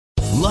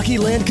Lucky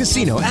Land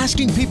Casino,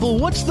 asking people,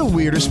 what's the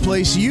weirdest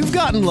place you've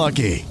gotten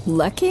lucky?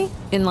 Lucky?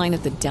 In line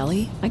at the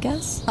deli, I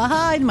guess?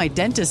 Aha, in my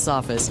dentist's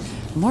office.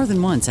 More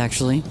than once,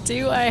 actually.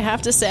 Do I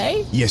have to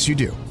say? Yes, you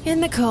do. In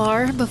the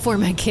car before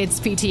my kids'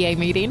 PTA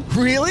meeting.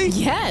 Really?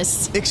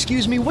 Yes.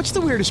 Excuse me, what's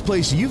the weirdest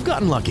place you've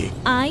gotten lucky?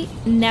 I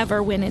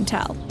never win and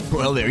tell.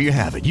 Well, there you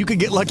have it. You can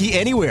get lucky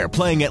anywhere,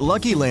 playing at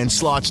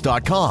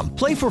LuckyLandSlots.com.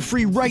 Play for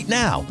free right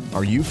now.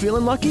 Are you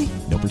feeling lucky?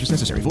 No purchase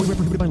necessary. Void where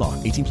prohibited by law.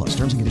 18 plus.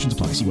 Terms and conditions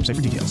apply. See website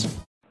for details.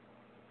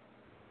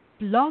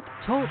 Blog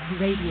Talk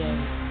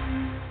Radio.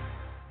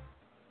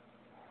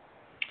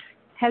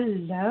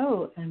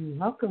 Hello, and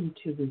welcome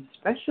to the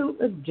special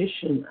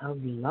edition of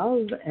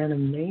Love and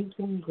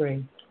Amazing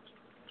Grace.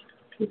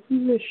 This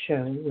is a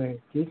show where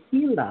DC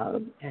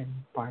Love and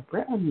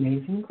Barbara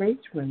Amazing Grace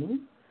Reynolds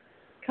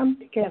come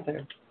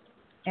together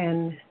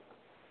and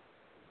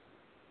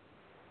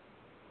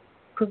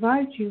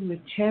provide you with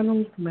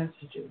channeled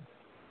messages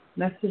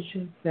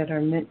that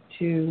are meant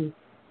to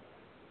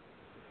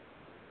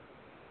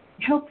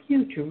help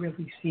you to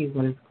really see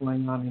what is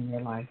going on in your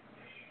life.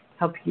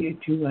 Help you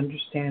to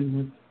understand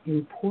what's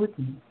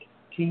important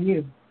to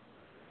you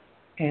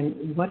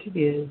and what it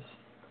is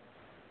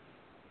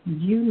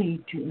you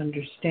need to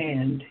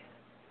understand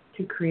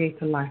to create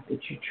the life that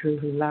you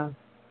truly love.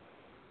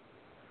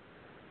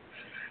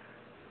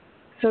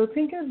 So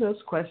think of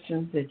those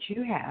questions that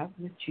you have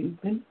that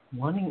you've been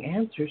wanting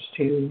answers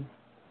to,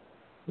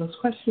 those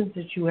questions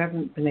that you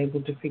haven't been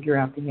able to figure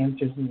out the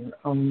answers in your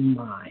own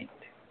mind.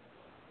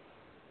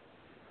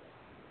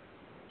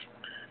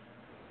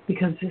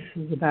 Because this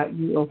is about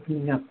you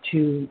opening up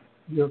to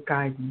your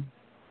guidance.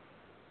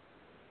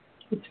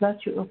 It's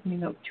about you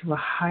opening up to a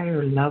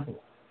higher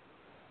level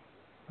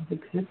of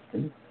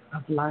existence,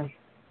 of life.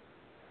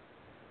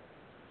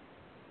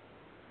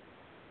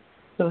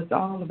 So it's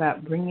all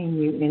about bringing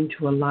you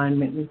into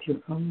alignment with your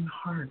own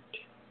heart,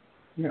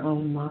 your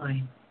own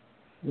mind,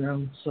 your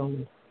own soul,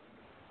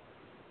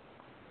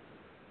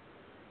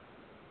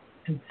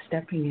 and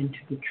stepping into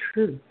the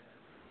truth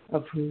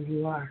of who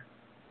you are.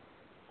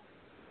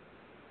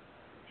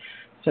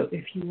 So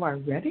if you are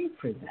ready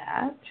for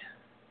that,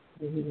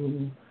 we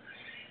will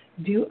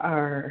do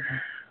our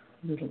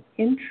little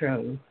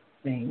intro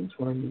things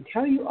where we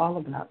tell you all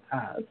about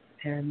us,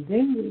 and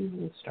then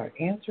we will start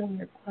answering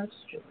your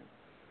questions.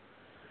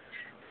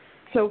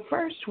 So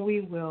first we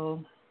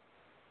will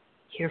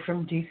hear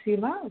from DC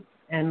Love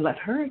and let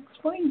her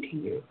explain to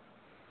you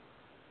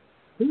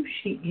who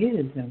she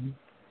is and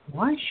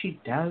why she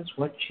does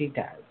what she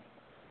does.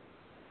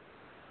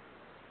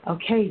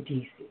 Okay,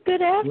 DC.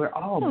 Good afternoon. We're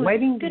all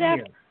waiting to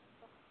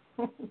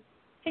hear.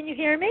 Can you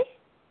hear me?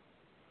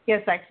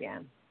 Yes, I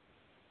can.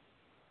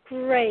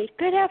 Great.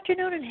 Good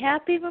afternoon and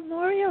happy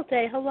Memorial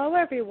Day. Hello,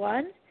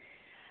 everyone.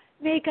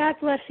 May God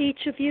bless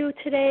each of you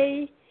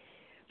today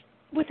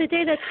with a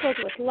day that's filled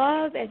with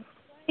love and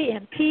joy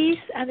and peace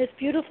on this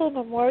beautiful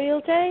Memorial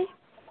Day.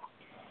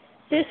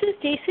 This is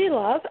DC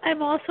Love.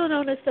 I'm also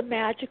known as the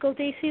magical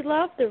DC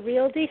Love, the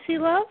real DC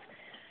Love.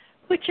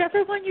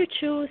 Whichever one you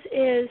choose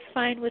is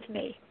fine with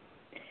me.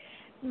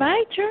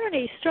 My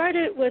journey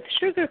started with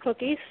sugar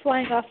cookies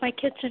flying off my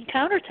kitchen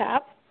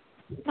countertop.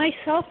 My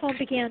cell phone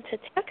began to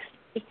text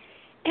me,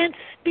 and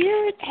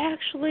Spirit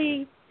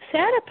actually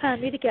sat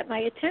upon me to get my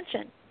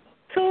attention.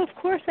 So, of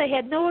course, I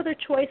had no other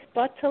choice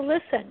but to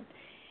listen.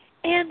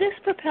 And this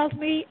propelled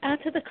me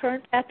onto the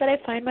current path that I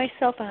find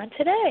myself on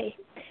today.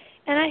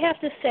 And I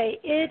have to say,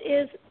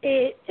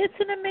 it's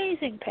an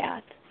amazing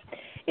path.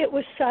 It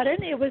was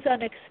sudden. It was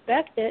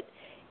unexpected.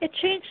 It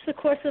changed the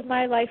course of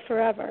my life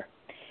forever.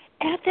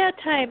 At that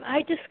time,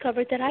 I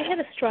discovered that I had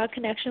a strong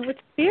connection with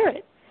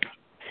Spirit.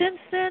 Since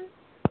then,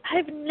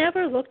 I've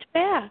never looked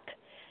back.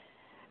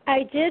 I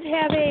did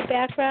have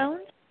a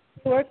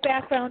work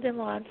background in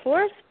law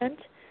enforcement,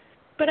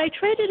 but I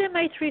traded in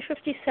my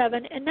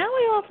 357, and now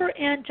I offer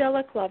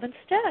angelic love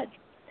instead.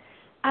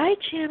 I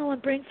channel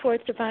and bring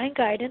forth divine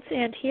guidance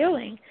and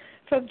healing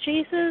from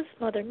Jesus,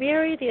 Mother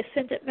Mary, the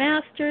Ascended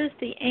Masters,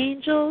 the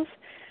angels,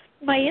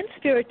 my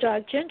in-spirit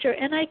dog, Ginger,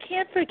 and I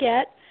can't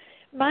forget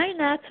my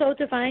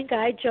not-so-divine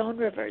guide, Joan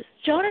Rivers.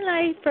 Joan and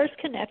I first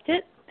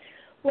connected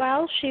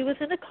while she was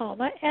in a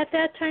coma. At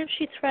that time,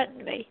 she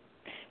threatened me.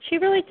 She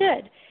really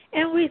did.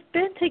 And we've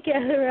been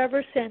together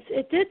ever since.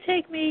 It did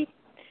take me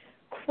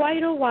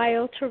quite a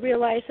while to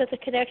realize that the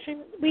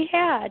connection we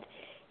had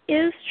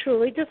is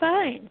truly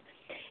divine.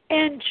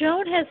 And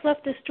Joan has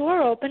left this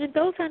door open, and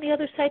those on the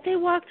other side, they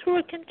walk through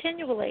it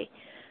continually.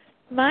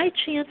 My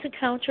chance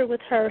encounter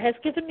with her has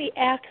given me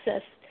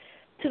access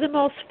to the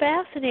most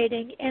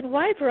fascinating and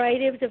wide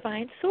variety of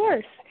divine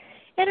source.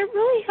 And it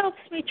really helps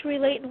me to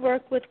relate and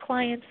work with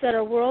clients that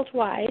are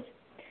worldwide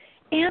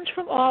and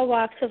from all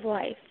walks of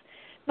life.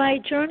 My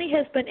journey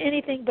has been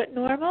anything but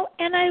normal,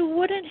 and I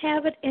wouldn't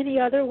have it any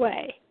other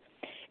way.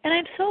 And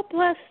I'm so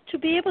blessed to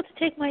be able to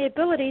take my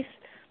abilities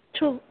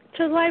to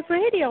live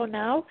radio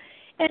now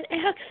and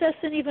access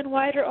an even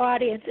wider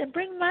audience and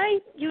bring my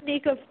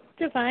unique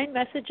divine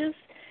messages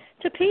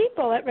to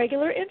people at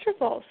regular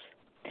intervals.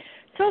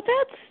 So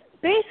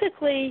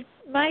basically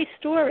my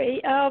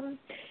story. And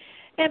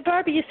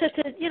Barbie, you said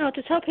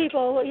to tell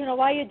people,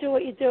 why you do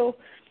what you do.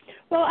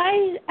 Well,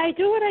 I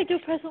do what I do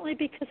presently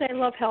because I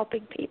love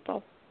helping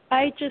people.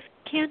 I just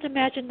can't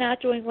imagine not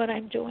doing what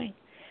I'm doing.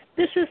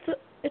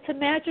 It's a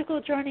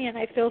magical journey, and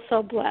I feel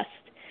so blessed.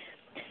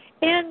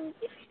 And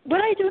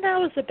what I do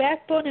now is the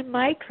backbone in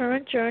my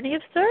current journey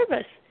of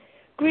service.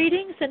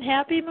 Greetings and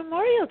happy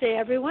Memorial Day,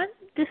 everyone.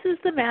 This is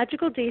the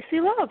magical DC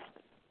Love.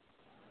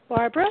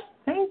 Barbara?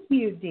 Thank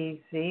you,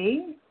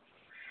 DC.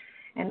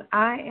 And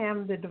I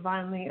am the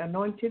divinely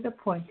anointed,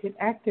 appointed,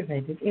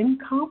 activated,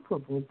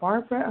 incomparable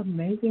Barbara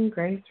Amazing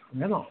Grace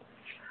Reynolds.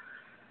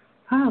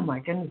 Oh, my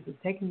goodness,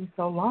 it's taken me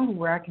so long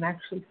where I can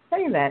actually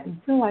say that and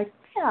feel like,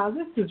 yeah,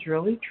 this is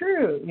really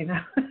true,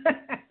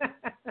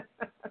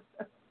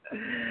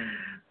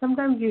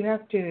 Sometimes you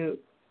have to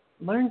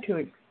learn to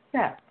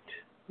accept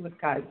what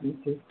guidance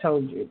has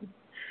told you.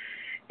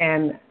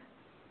 And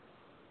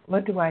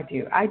what do? I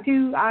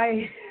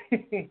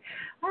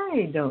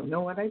don't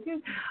know what I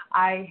do.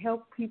 I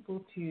help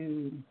people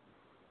to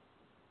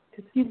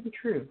see the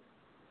truth,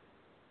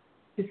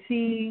 to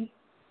see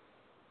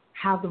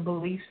how the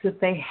beliefs that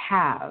they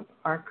have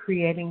are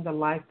creating the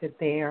life that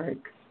they are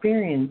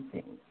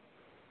experiencing,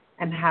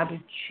 and how to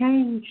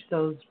change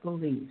those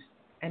beliefs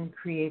and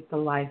create the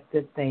life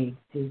that they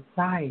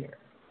desire.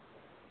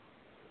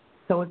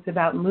 So it's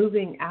about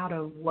moving out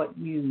of what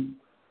you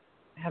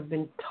have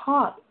been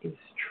taught is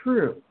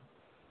true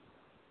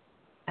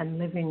and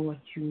living what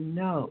you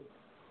know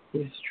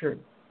is true.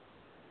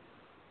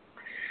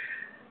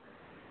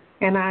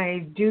 And I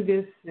do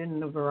this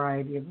in a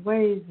variety of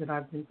ways that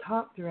I've been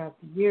taught throughout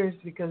the years,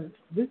 because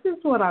this is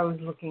what I was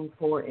looking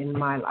for in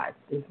my life.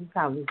 This is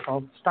how this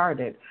all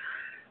started,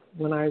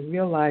 when I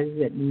realized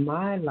that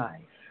my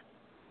life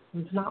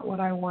was not what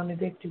I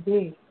wanted it to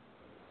be.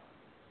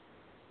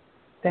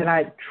 That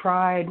I'd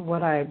tried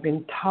what I've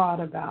been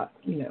taught about,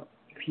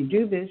 if you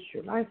do this,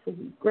 your life will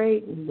be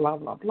great, and blah,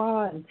 blah,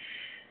 blah. And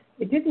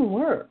it didn't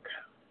work.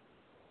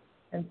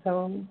 And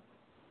so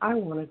I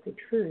wanted the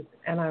truth,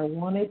 and I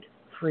wanted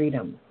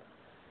freedom.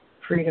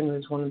 Freedom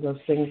is one of those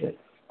things that's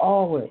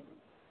always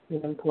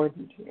been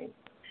important to me.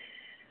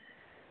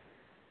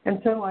 And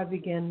so I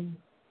began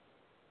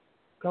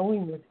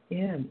going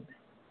within,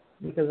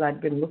 because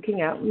I'd been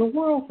looking out in the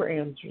world for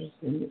answers,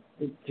 and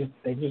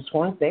they just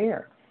weren't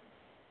there.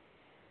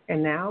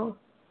 And now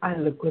I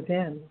look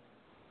within.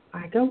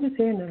 I go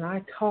within and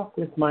I talk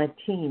with my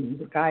team,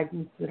 the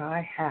guidance that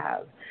I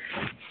have,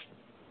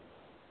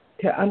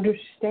 to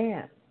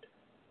understand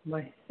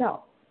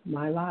myself,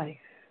 my life,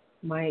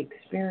 my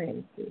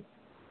experiences.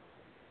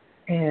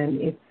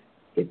 And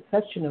it's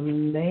such an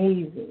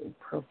amazing,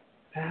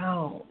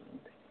 profound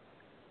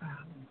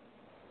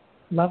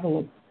level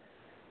of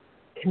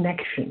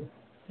connection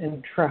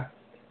and trust.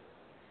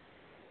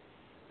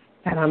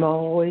 And I'm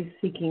always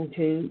seeking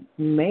to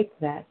make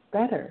that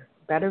better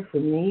for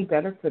me,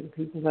 better for the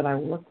people that I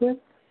work with.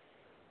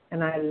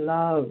 And I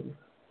love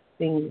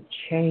seeing the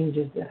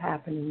changes that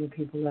happen in the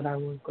people that I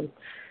work with.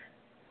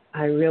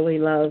 I really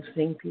love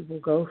seeing people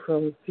go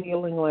from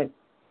feeling like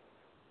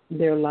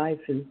their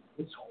life is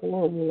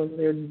horrible and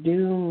they're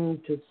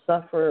doomed to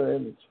suffer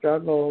and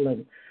struggle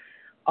and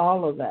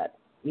all of that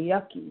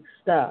yucky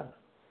stuff,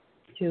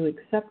 to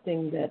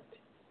accepting that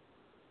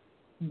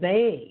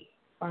they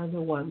are the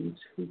ones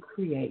who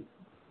create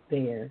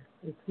their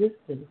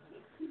existence,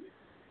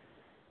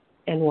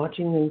 and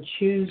watching them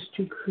choose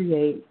to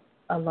create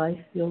a life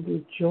filled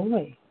with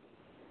joy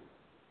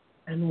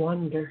and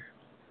wonder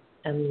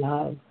and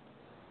love.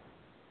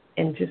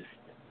 And just,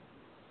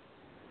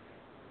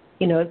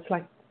 it's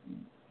like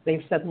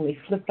they've suddenly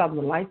flipped on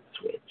the light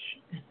switch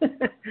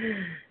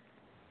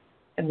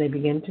and they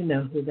begin to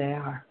know who they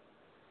are.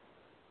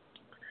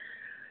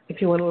 If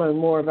you want to learn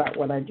more about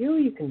what I do,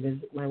 you can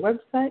visit my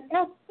website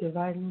at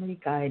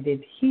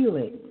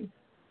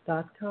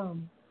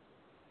divinelyguidedhealing.com,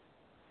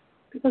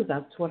 because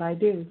that's what I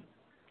do.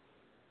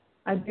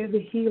 I do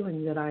the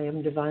healing that I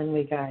am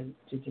divinely guided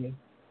to do.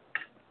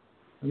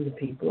 And the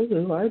people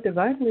who are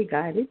divinely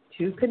guided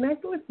to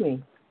connect with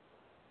me.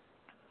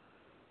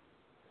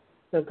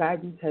 So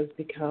guidance has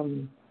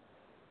become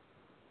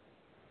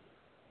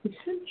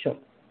essential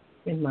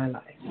in my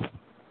life.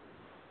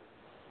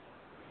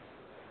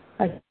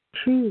 I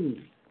choose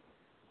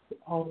to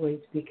always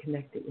be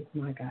connected with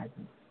my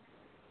guidance,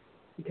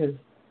 because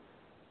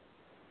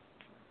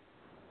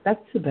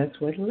that's the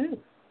best way to live.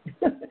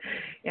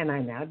 And I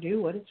now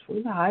do what is for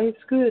the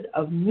highest good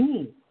of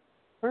me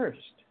first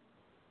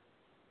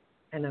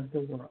and of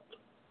the world.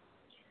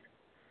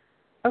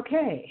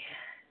 Okay,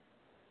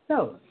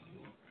 so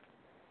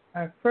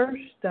our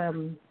first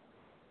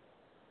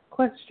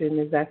question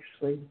is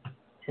actually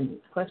a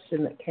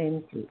question that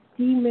came through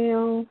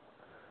email.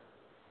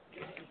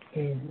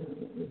 And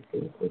let me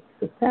see what's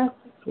the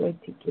fastest way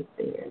to get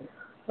there.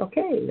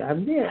 Okay,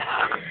 I'm there.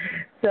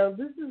 So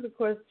this is a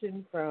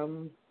question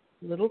from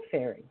Little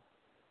Fairy.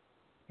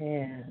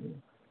 And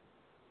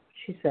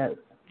she says,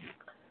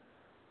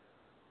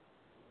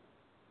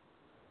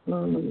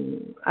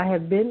 I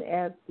have been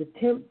at the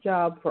temp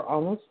job for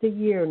almost a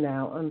year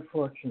now,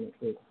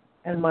 unfortunately,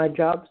 and my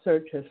job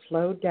search has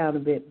slowed down a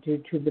bit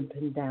due to the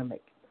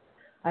pandemic.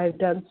 I have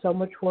done so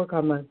much work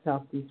on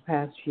myself these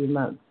past few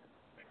months.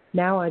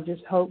 Now I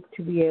just hope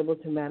to be able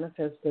to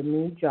manifest a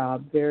new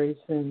job very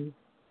soon.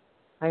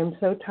 I am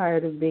so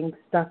tired of being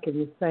stuck in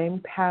the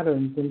same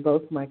patterns in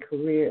both my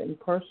career and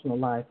personal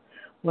life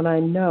when I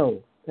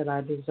know that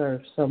I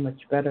deserve so much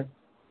better.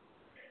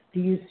 Do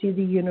you see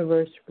the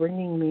universe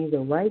bringing me the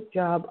right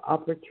job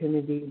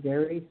opportunity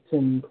very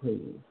soon,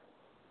 please?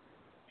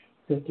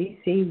 So,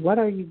 DC, what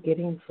are you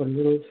getting for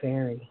Little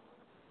Fairy?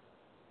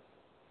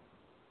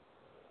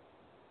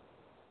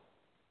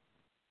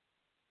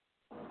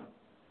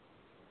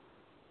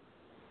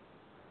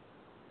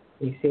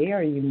 DC,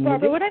 are you muted?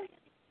 Barbara,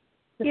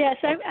 yes,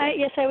 I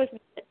was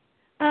muted.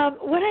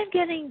 What I'm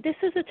getting, this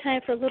is a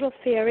time for Little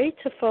Fairy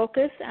to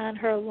focus on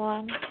her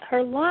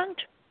long-term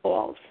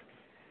goals.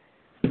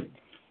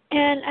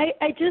 And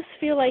I just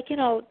feel like,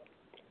 the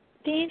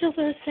angels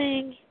are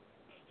saying,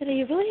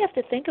 you really have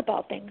to think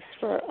about things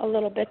for a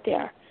little bit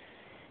there.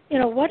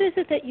 What is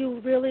it that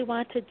you really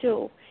want to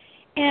do?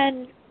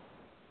 And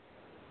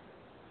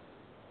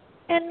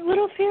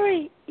Little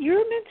Fairy,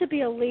 you're meant to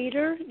be a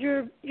leader.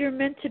 You're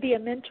meant to be a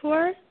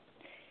mentor.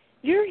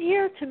 You're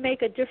here to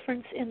make a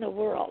difference in the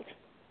world.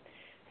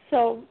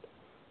 So,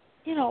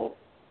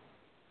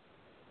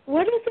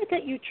 what is it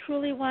that you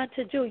truly want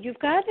to do? You've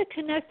got to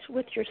connect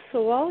with your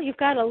soul. You've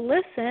got to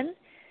listen.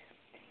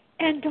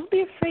 And don't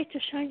be afraid to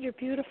shine your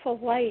beautiful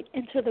light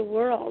into the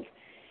world,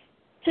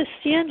 to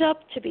stand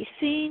up, to be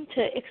seen,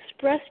 to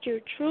express your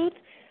truth.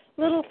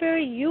 Little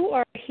Fairy, you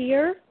are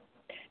here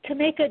to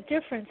make a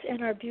difference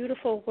in our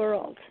beautiful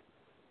world.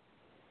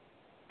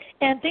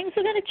 And things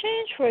are going to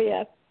change for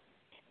you.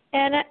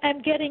 And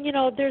I'm getting,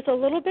 there's a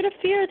little bit of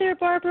fear there,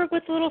 Barbara,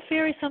 with Little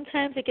Fairy.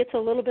 Sometimes it gets a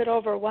little bit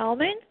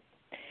overwhelming.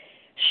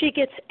 She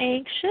gets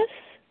anxious.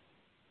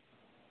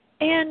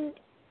 And,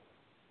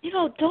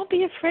 don't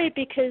be afraid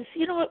because,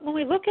 when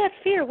we look at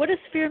fear, what does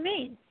fear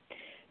mean?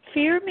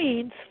 Fear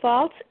means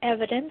false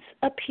evidence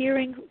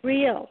appearing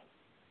real.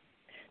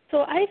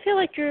 So I feel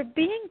like you're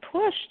being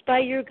pushed by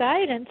your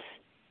guidance,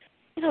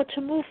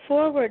 to move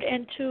forward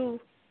and to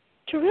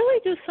really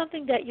do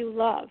something that you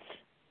love.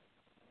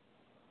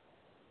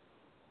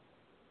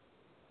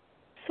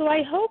 So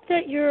I hope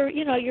that you're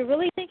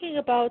really thinking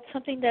about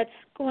something that's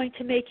going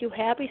to make you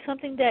happy,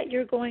 something that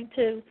you're going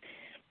to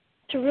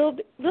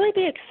really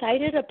be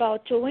excited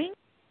about doing.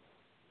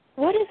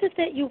 What is it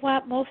that you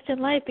want most in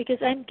life? Because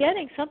I'm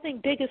getting something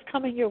big is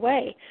coming your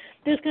way.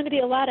 There's going to be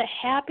a lot of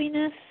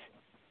happiness,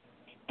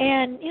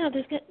 and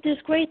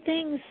there's great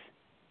things,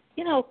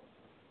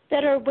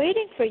 that are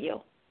waiting for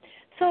you.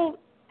 So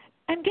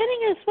I'm getting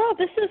as well.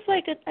 This is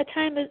like a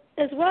time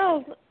as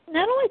well,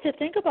 not only to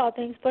think about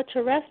things, but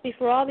to rest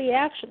before all the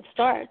action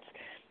starts.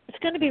 It's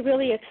going to be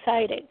really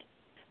exciting,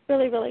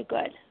 really, really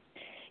good.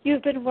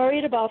 You've been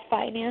worried about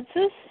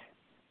finances,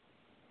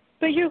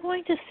 but you're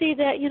going to see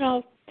that,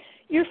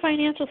 your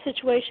financial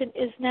situation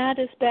is not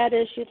as bad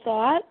as you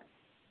thought.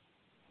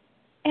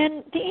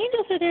 And the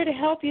angels are there to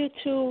help you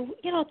to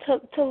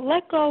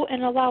let go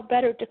and allow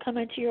better to come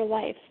into your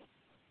life.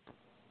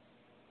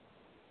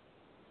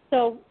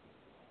 So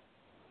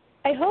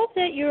I hope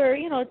that you're,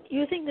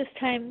 using this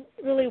time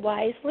really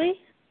wisely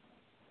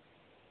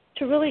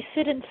to really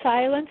sit in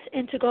silence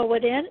and to go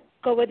within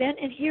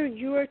and hear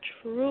your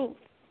truth.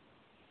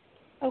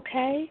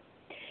 Okay?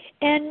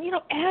 And,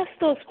 ask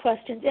those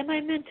questions. Am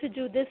I meant to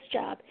do this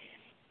job?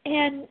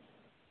 And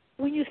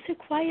when you sit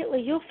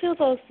quietly, you'll feel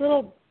those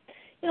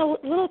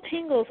little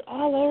tingles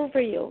all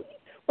over you,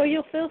 or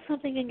you'll feel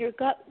something in your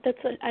gut that's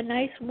a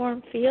nice,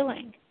 warm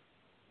feeling.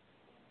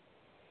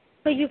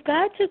 But you've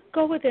got to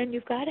go within.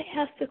 You've got to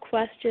ask the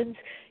questions.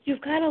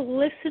 You've got to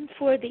listen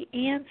for the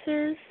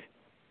answers.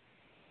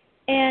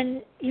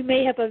 And you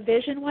may have a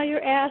vision while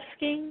you're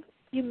asking.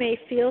 You may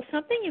feel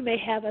something. You may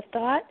have a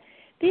thought.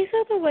 These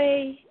are the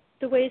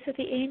ways that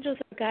the angels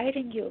are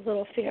guiding you,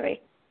 Little Fairy,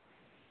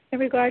 in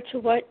regard to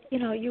what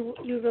you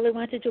really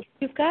want to do.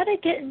 You've got to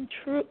get in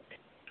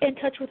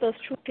touch with those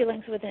true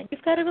feelings within.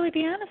 You've got to really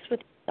be honest with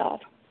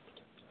yourself.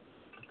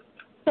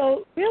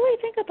 So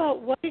really think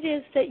about what it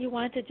is that you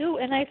want to do.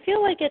 And I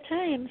feel like at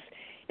times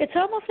it's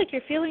almost like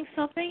you're feeling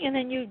something and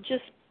then you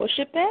just push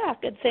it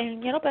back and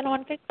saying, I don't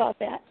want to think about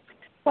that.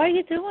 Why are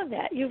you doing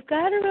that? You've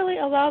got to really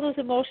allow those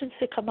emotions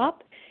to come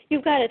up.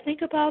 You've got to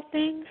think about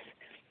things.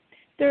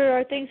 There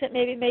are things that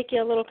maybe make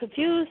you a little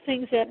confused,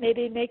 things that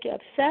maybe make you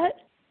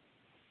upset.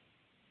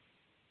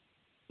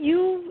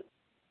 You've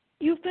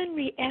been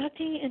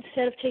reacting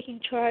instead of taking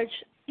charge,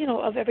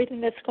 of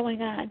everything that's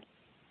going on.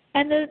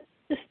 And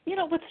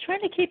what's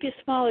trying to keep you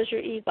small is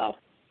your ego.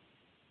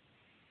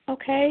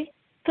 Okay?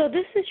 So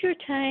this is your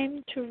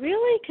time to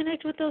really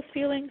connect with those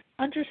feelings,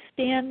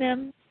 understand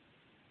them,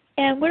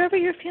 and whatever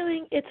you're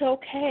feeling, it's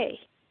okay.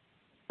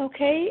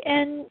 Okay?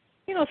 And,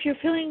 if you're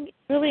feeling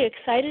really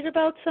excited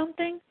about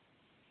something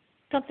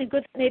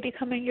good that may be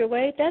coming your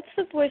way, that's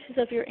the voices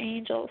of your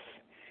angels.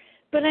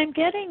 But I'm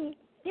getting,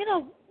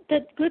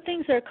 that good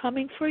things are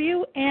coming for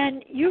you,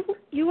 and you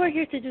are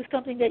here to do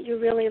something that you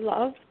really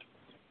love.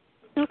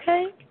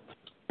 Okay?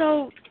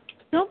 So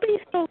don't be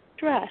so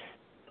stressed.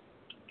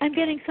 I'm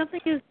getting something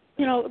is,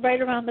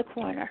 right around the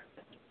corner.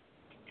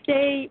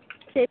 Stay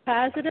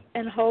positive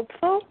and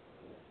hopeful,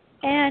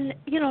 and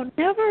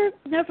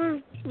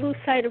never lose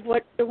sight of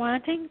what you're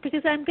wanting,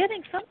 because I'm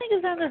getting something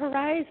is on the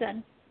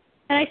horizon,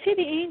 and I see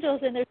the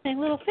angels and they're saying,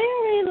 little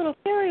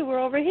fairy, we're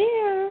over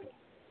here.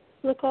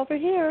 Look over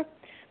here.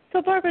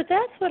 So Barbara,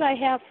 that's what I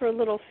have for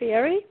little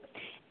fairy,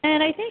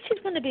 and I think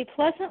she's going to be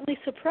pleasantly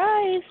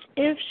surprised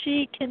if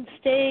she can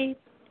stay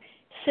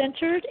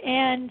centered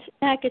and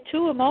not get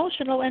too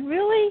emotional and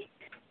really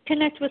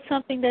connect with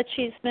something that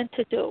she's meant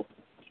to do.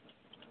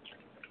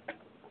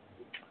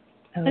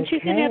 Okay. And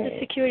she's going to have the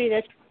security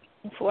that she's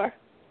looking for.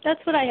 That's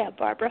what I have,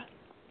 Barbara.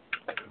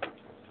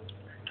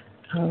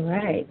 All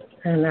right.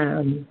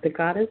 And the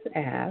goddess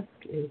asked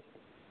is,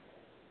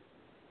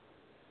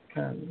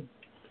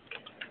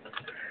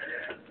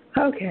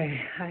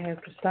 okay, I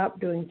have to stop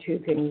doing two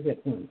things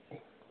at once.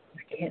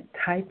 I can't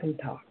type and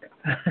talk.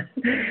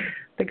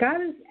 The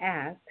goddess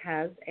asked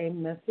has a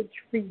message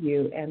for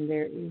you, and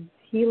there is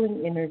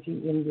healing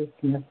energy in this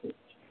message.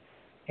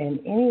 And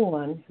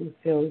anyone who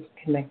feels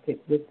connected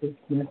with this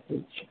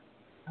message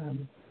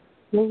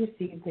will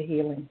receive the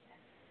healing.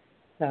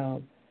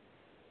 So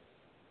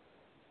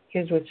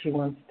here's what she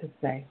wants to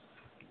say.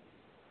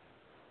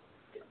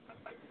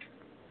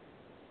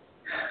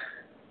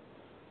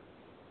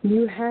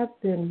 You have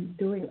been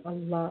doing a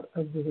lot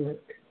of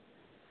work,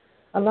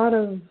 a lot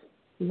of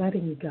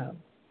letting go,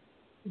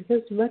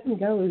 because letting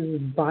go is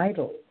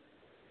vital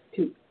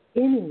to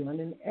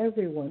anyone and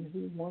everyone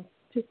who wants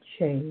to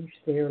change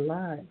their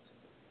lives.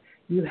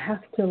 You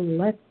have to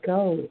let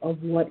go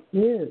of what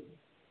is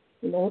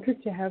in order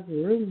to have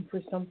room for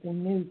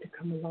something new to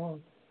come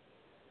along.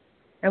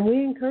 And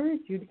we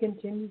encourage you to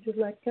continue to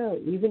let go,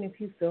 even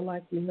if you feel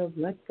like you have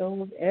let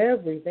go of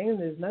everything and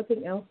there's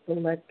nothing else to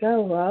let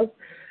go of.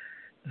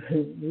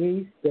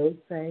 We still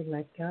say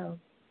let go.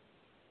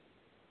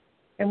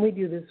 And we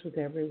do this with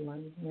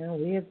everyone.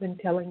 We have been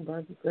telling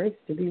Barbara Grace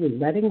to be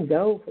letting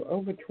go for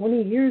over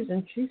 20 years,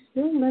 and she's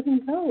still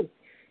letting go.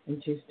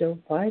 And she's still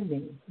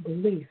finding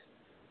beliefs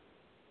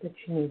that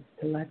she needs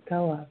to let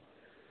go of.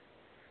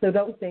 So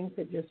don't think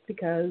that just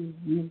because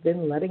you've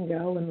been letting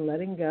go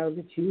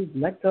that you've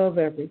let go of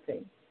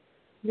everything.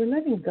 You're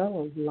letting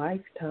go of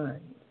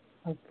lifetimes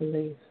of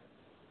beliefs.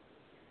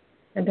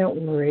 And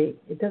don't worry,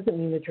 it doesn't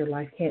mean that your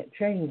life can't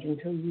change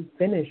until you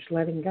finish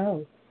letting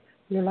go.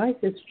 Your life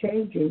is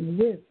changing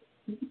with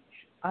each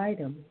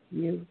item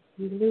you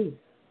release.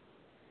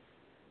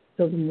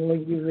 So the more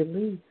you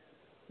release,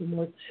 the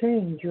more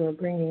change you are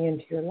bringing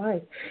into your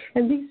life.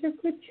 And these are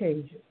good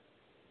changes.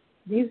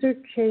 These are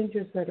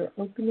changes that are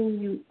opening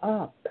you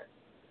up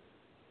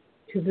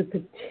to the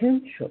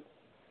potential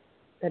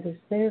that is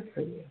there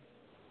for you.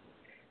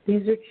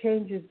 These are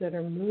changes that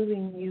are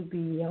moving you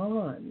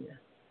beyond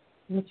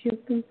what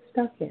you've been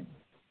stuck in.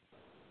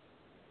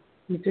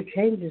 These are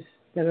changes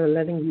that are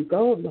letting you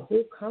go of the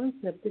whole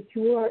concept that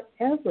you are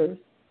ever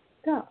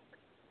stuck.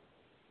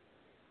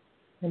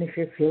 And if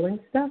you're feeling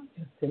stuck,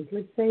 just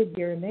simply say,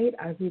 Dear Innate,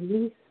 I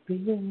release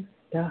being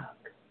stuck.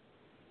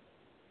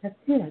 That's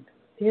it.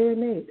 Dear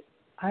Innate,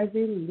 I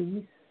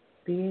release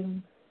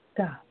being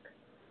stuck.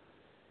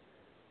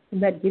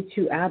 And that gets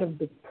you out of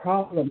the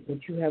problem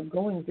that you have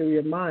going through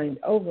your mind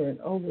over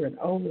and over and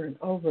over and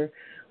over,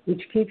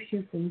 which keeps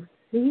you from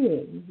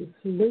seeing the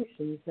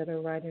solutions that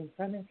are right in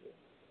front of you.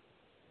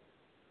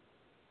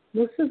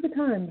 Most of the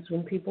times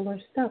when people are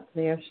stuck,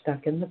 they are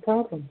stuck in the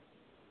problem.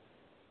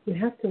 You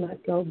have to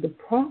let go of the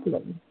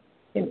problem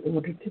in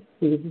order to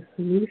see the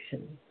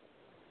solution.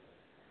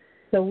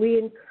 So we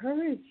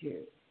encourage you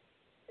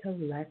to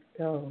let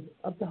go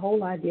of the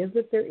whole idea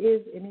that there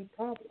is any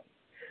problem.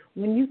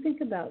 When you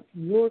think about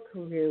your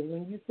career,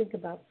 when you think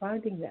about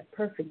finding that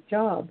perfect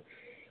job,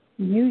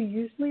 you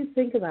usually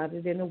think about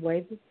it in a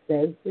way that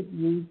says that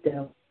you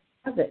don't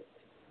have it.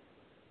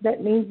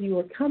 That means you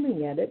are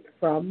coming at it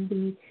from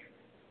the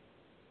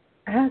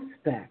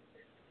aspect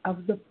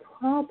of the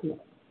problem.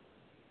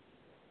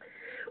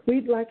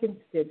 We'd like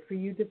instead for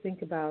you to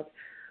think about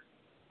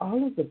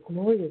all of the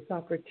glorious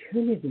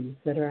opportunities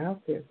that are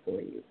out there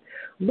for you.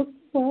 Look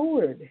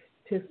forward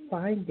to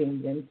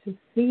finding them, to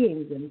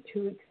seeing them,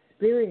 to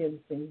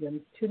experiencing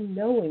them, to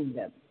knowing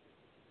them.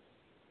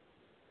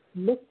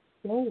 Look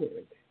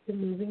forward to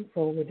moving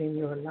forward in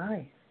your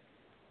life.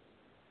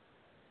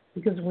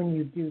 Because when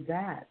you do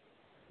that,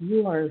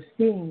 you are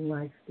seeing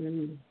life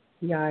through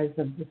the eyes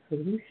of the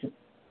solution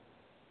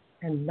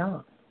and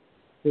not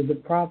through the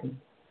problem.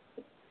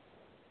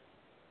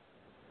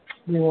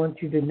 We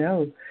want you to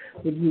know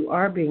that you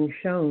are being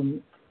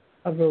shown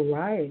a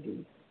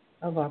variety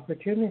of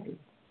opportunities.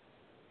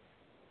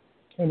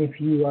 And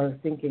if you are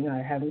thinking,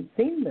 I haven't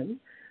seen them,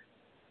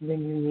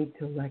 then you need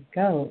to let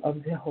go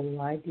of the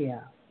whole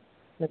idea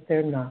that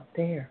they're not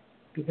there,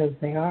 because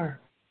they are.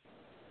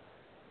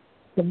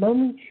 The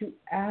moment you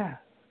ask,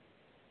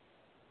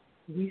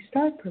 we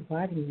start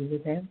providing you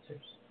with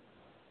answers.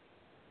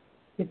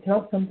 It's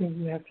not something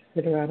you have to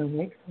sit around and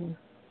wait for.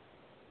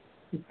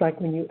 It's like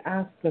when you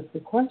ask us a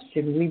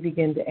question, we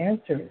begin to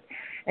answer it.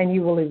 And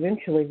you will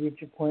eventually reach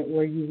a point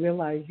where you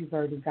realize you've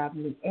already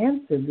gotten the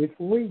answer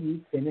before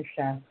you finish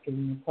asking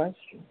the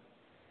question.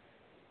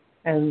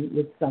 And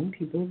with some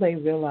people, they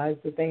realize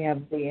that they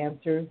have the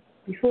answer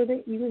before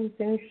they even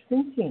finish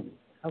thinking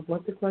of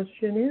what the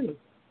question is.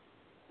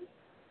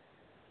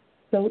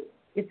 So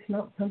it's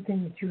not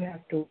something that you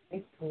have to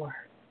wait for.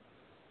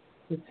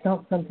 It's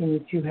not something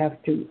that you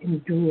have to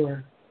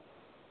endure.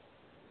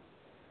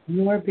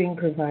 You are being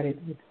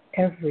provided with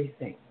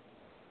everything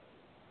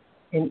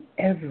in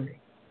every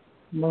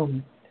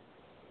moment.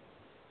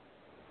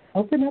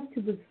 Open up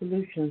to the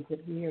solutions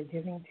that we are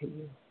giving to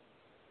you.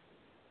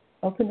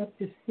 Open up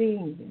to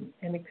seeing them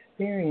and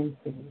experiencing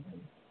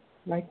them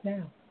right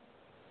now.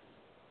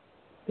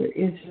 There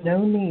is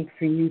no need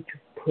for you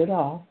to put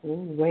off or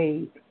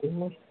wait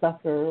or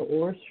suffer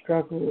or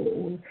struggle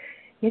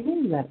or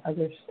any of that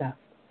other stuff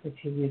that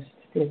you used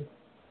to do.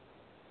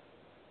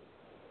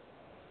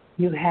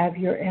 You have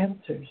your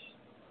answers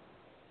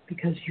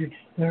because you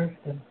deserve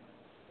them.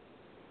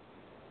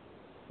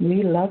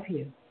 We love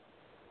you.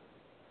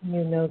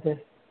 You know this.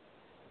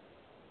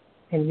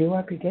 And you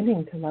are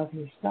beginning to love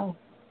yourself.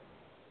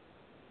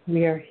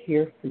 We are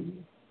here for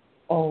you,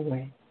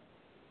 always.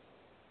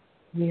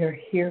 We are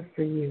here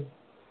for you,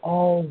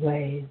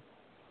 always.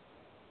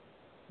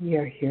 We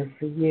are here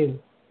for you,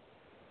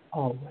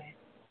 always.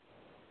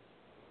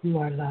 You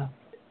are loved.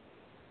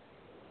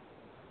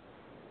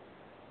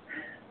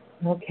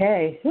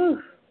 Okay. Whew.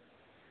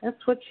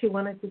 That's what she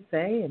wanted to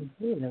say, and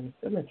there was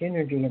so much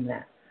energy in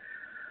that.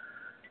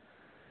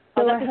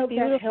 So I hope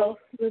that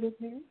helps a little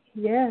bit.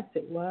 Yes,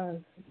 it was.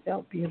 It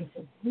felt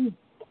beautiful.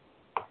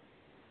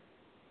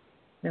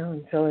 Now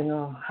I'm feeling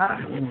all hot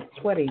and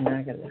sweaty, and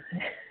I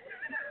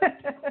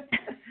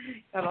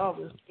got all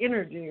this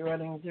energy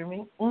running through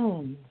me.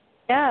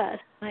 Yes,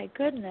 my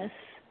goodness.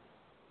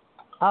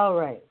 All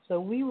right, so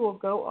we will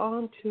go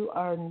on to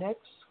our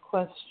next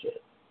question.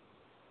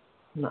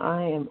 And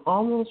I am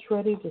almost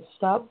ready to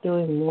stop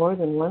doing more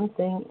than one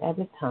thing at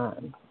a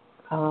time.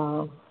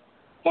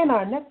 And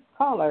our next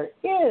caller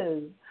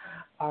is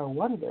our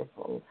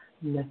wonderful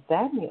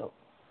Nathaniel.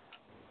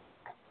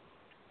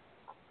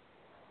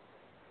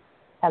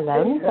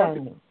 Hello,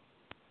 Nathaniel.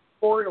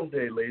 Memorial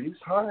Day, ladies.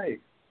 Hi.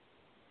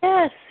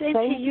 Yes, same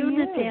to you,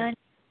 Nathaniel.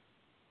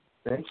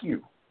 Thank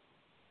you.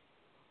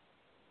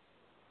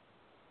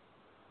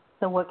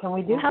 So what can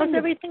we do? How's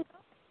everything?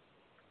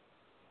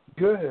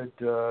 Good.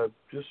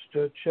 Just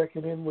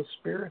checking in with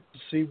Spirit to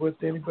see what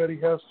anybody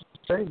has to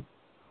say.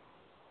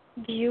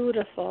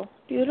 Beautiful.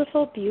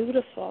 Beautiful,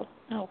 beautiful.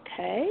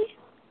 Okay.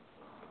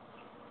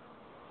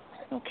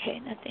 Okay,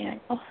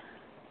 Nathaniel.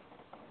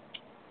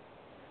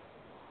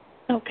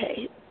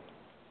 Okay.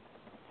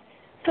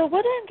 So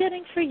what I'm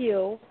getting for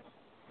you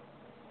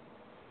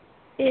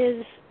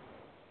is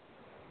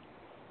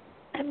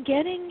I'm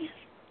getting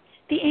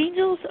the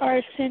angels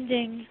are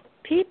sending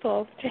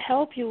people to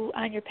help you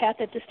on your path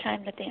at this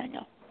time,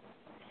 Nathaniel.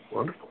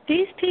 Wonderful.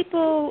 These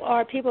people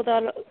are people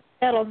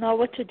that'll know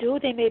what to do.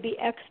 They may be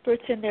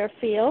experts in their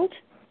field.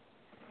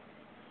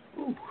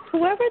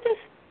 Whoever this,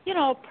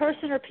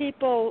 person or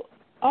people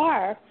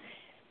are,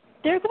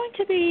 they're going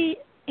to be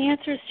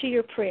answers to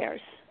your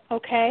prayers,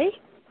 okay?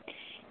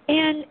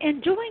 And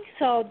in doing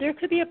so, there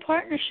could be a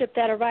partnership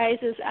that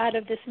arises out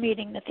of this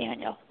meeting,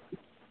 Nathaniel.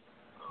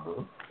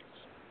 Huh?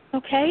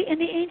 Okay? And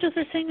the angels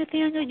are saying,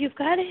 Nathaniel, you've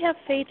got to have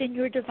faith in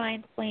your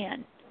divine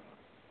plan.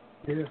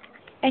 Yeah.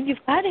 And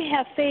you've got to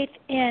have faith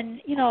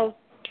in,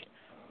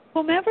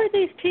 whomever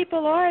these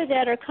people are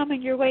that are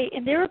coming your way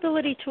in their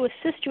ability to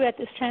assist you at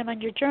this time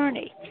on your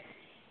journey.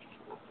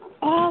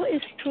 All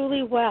is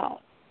truly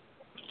well.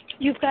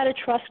 You've got to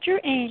trust your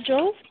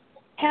angels,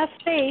 have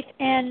faith,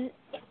 and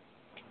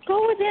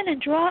go within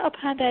and draw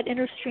upon that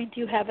inner strength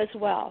you have as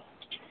well.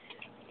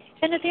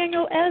 And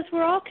Nathaniel, as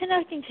we're all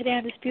connecting today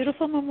on this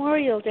beautiful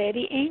Memorial Day,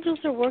 the angels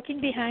are working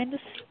behind the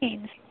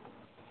scenes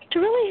to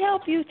really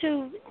help you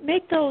to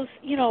make those,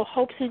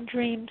 hopes and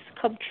dreams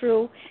come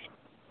true.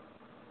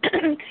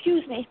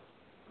 Excuse me.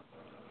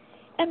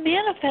 And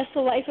manifest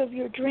the life of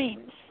your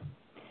dreams.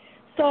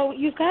 So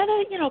you've got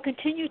to,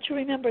 continue to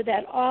remember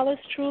that all is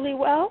truly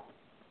well.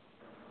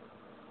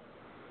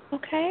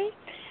 Okay?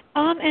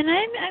 And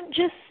I'm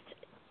just,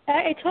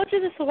 I told you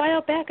this a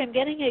while back. I'm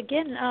getting it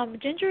again.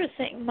 Ginger is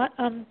saying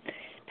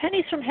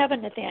pennies from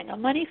heaven, Nathaniel.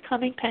 Money's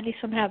coming, pennies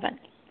from heaven.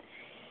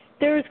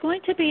 There is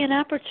going to be an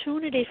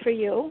opportunity for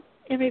you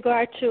in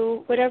regard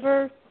to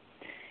whatever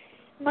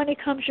money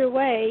comes your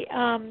way,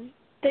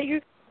 that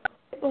you're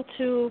able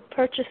to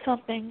purchase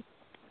something,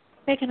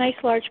 make a nice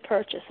large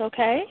purchase,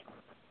 okay?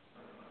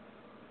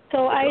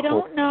 So I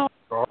don't know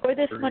where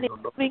this money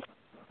is coming.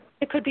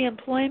 It could be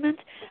employment.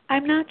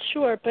 I'm not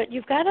sure, but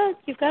you've got to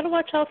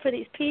watch out for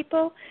these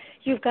people.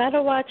 You've got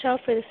to watch out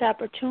for this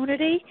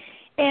opportunity.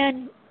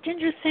 And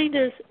Ginger's saying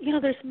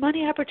there's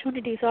money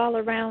opportunities all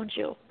around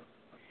you.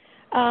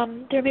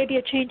 There may be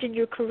a change in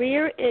your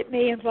career. It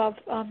may involve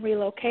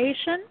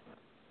relocation.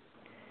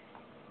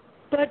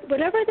 But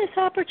whatever this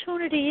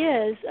opportunity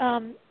is,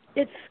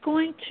 it's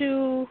going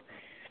to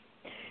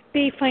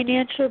be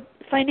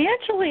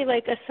financially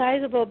like a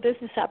sizable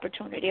business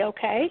opportunity,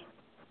 okay?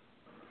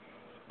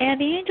 And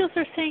the angels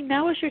are saying,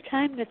 now is your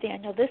time,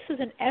 Nathaniel. This is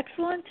an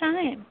excellent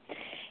time.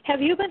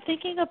 Have you been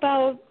thinking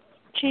about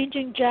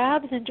changing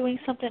jobs and doing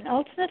something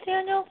else,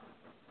 Nathaniel?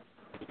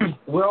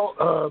 Well,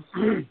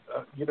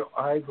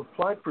 I've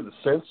applied for the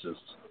census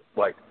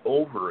like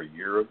over a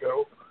year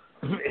ago,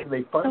 and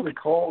they finally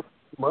called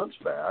months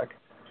back,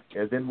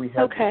 and then we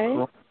had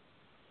this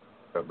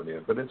coming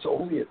in. But it's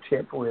only a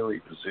temporary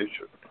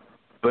position.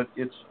 But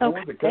it's for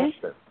the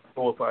government.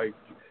 So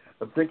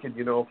I'm thinking,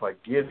 if I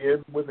get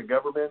in with the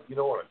government,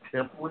 on a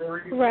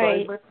temporary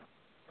assignment,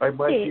 I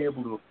might be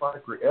able to apply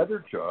for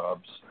other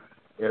jobs,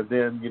 and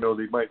then,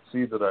 they might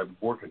see that I'm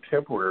working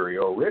temporary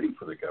already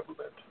for the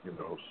government,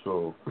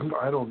 So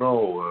I don't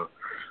know.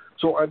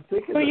 So I'm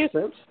thinking you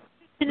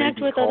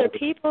connect with other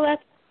people at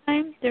the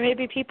time. There may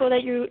be people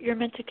that you're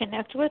meant to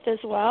connect with as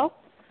well.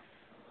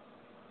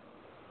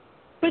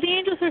 But the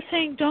angels are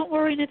saying, don't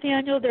worry,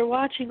 Nathaniel. They're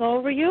watching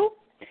over you.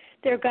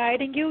 They're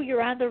guiding you.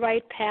 You're on the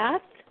right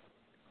path.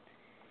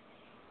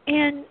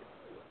 And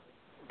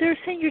they're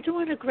saying you're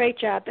doing a great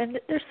job, and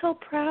they're so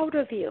proud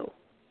of you.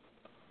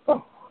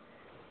 Oh.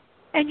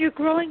 And you're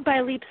growing by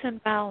leaps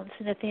and bounds,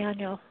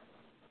 Nathaniel.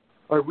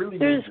 I really need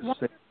to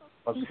say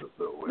positive,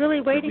 though.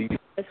 Really waiting for you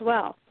as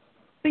well.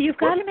 But you've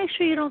got to make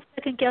sure you don't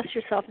second-guess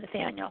yourself,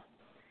 Nathaniel.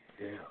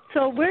 Yeah.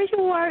 So where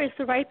you are is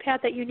the right path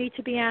that you need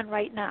to be on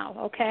right now,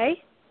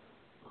 okay?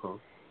 Uh-huh.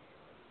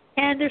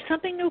 And there's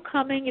something new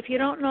coming. If you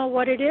don't know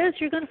what it is,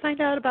 you're going to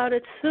find out about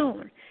it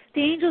soon.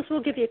 The angels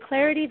will give you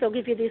clarity. They'll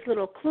give you these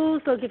little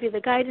clues. They'll give you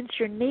the guidance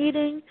you're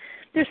needing.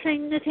 They're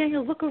saying,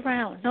 Nathaniel, look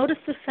around. Notice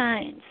the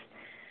signs.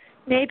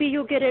 Maybe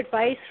you'll get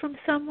advice from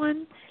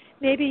someone.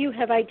 Maybe you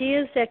have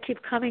ideas that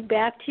keep coming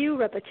back to you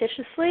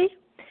repetitiously.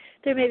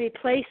 There may be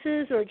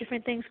places or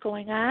different things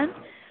going on.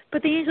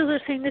 But the angels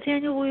are saying,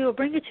 Nathaniel, we will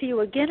bring it to you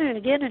again and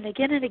again and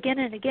again and again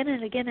and again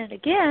and again and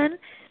again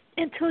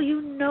until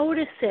you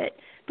notice it.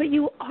 But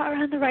you are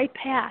on the right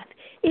path.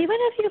 Even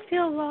if you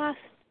feel lost,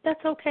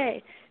 that's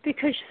okay,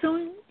 because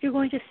soon you're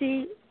going to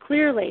see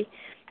clearly,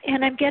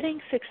 and I'm getting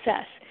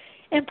success.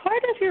 And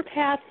part of your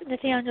path,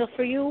 Nathaniel,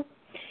 for you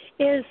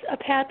is a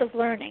path of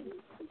learning.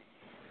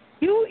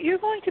 You're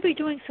going to be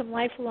doing some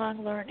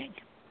lifelong learning.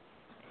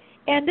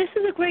 And this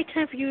is a great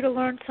time for you to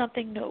learn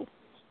something new.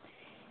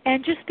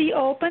 And just be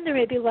open. There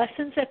may be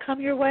lessons that come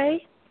your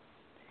way.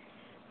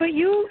 But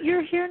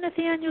you're here,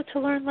 Nathaniel, to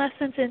learn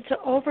lessons and to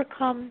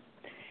overcome,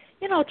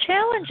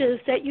 challenges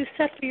that you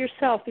set for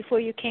yourself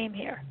before you came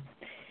here.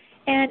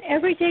 And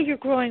every day you're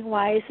growing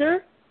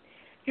wiser.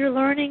 You're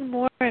learning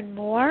more and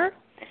more.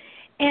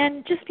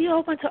 And just be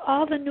open to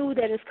all the new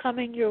that is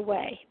coming your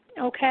way,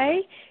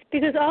 okay?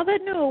 Because all the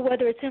new,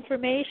 whether it's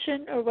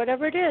information or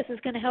whatever it is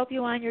going to help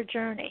you on your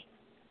journey.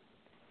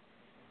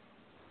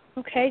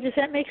 Okay, does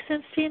that make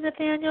sense to you,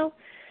 Nathaniel?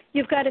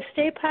 You've got to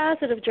stay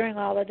positive during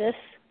all of this.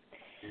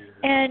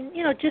 And,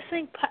 just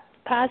think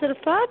positive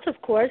thoughts,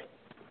 of course,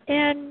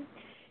 and,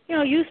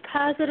 use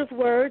positive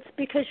words,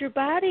 because your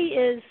body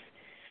is,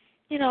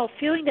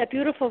 feeling that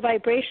beautiful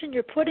vibration.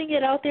 You're putting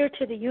it out there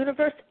to the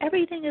universe.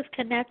 Everything is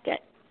connected.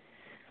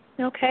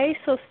 Okay,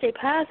 so stay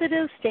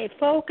positive, stay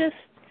focused,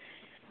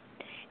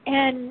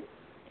 and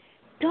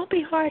don't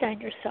be hard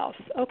on yourself,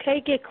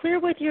 okay? Get clear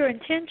with your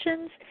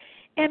intentions,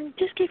 and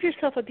just give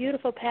yourself a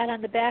beautiful pat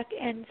on the back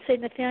and say,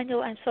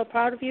 Nathaniel, I'm so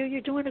proud of you.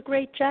 You're doing a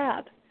great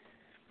job.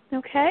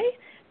 Okay?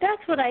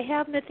 That's what I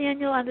have,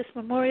 Nathaniel, on this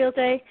Memorial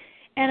Day.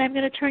 And I'm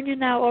going to turn you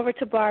now over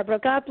to Barbara.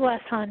 God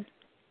bless, hon.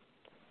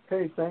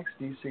 Okay, thanks,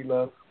 DC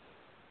Love.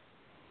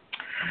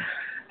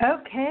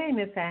 Okay,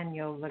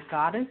 Nathaniel, the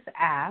goddess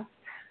asked,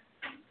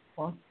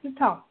 wants to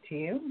talk to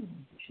you.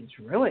 She's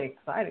really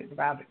excited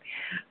about it.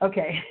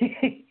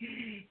 Okay,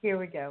 here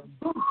we go.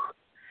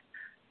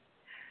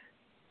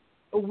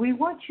 We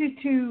want you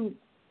to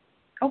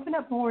open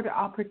up more to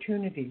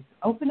opportunities.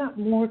 Open up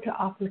more to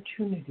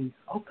opportunities.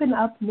 Open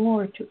up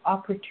more to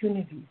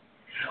opportunities.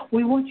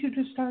 We want you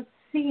to start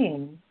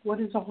seeing what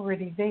is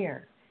already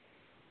there.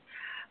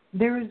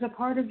 There is a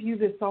part of you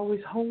that's always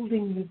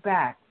holding you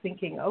back,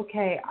 thinking,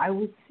 okay, I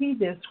will see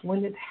this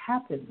when it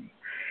happens.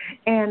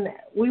 And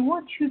we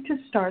want you to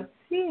start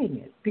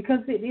seeing it because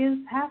it is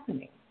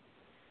happening.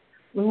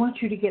 We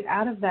want you to get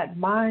out of that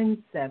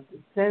mindset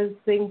that says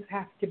things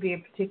have to be a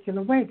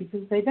particular way,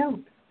 because they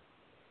don't.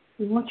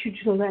 We want you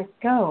to let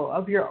go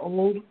of your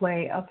old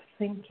way of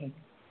thinking.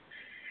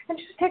 And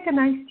just take a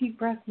nice deep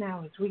breath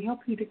now as we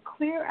help you to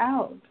clear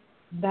out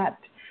that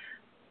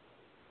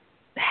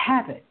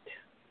habit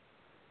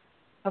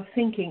of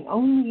thinking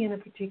only in a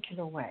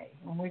particular way.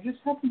 And we're just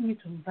helping you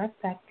to let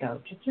that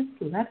go. To just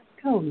let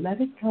it go,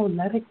 let it go,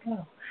 let it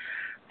go.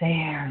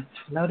 There, it's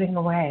floating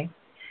away.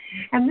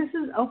 And this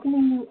is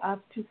opening you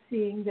up to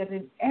seeing that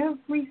in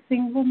every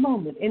single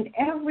moment, and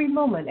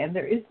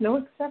there is no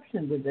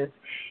exception to this,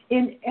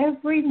 in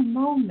every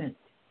moment,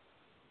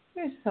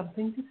 there's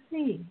something to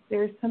see.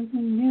 There is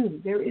something new.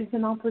 There is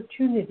an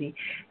opportunity.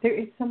 There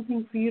is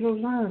something for you to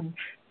learn.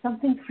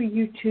 something for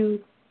you to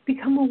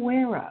become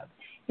aware of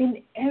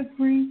in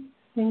every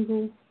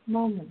single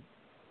moment.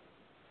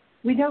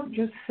 We don't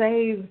just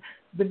save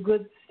the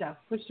good stuff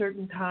for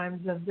certain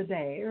times of the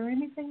day or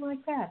anything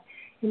like that.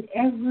 In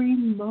every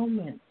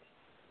moment,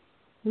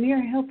 we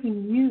are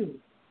helping you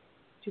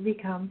to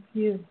become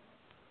you.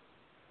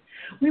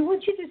 We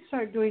want you to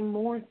start doing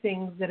more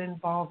things that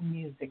involve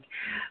music.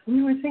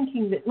 We were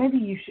thinking that maybe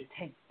you should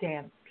take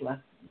dance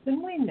lessons,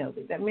 and we know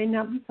that that may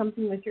not be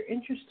something that you're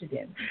interested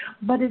in,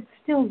 but it's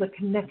still the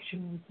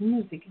connection with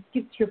music. It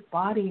gets your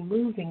body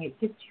moving. It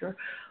gets your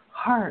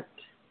heart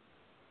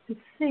to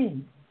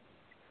sing.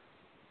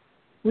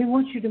 We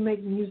want you to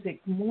make music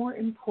more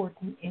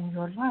important in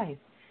your life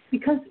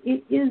because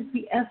it is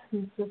the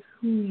essence of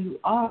who you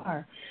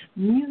are.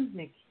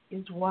 Music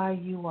is why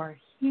you are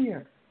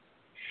here.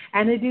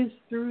 And it is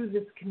through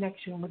this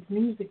connection with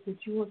music that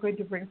you are going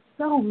to bring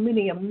so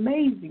many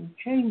amazing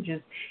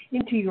changes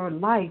into your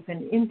life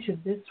and into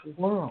this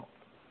world.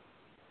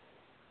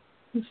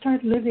 You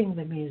start living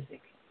the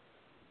music.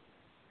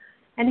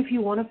 And if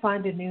you want to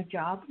find a new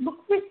job,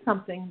 look for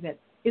something that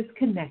is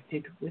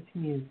connected with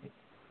music.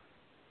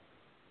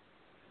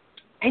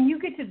 And you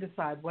get to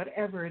decide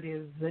whatever it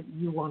is that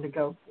you want to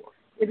go for.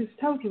 It is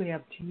totally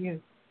up to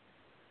you.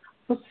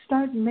 But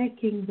start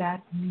making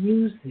that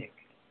music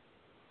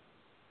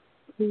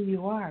who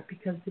you are,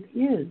 because it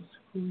is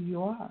who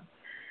you are.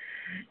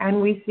 And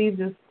we see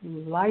this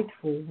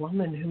delightful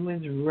woman who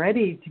is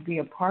ready to be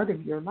a part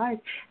of your life,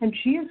 and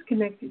she is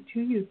connected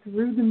to you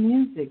through the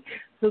music.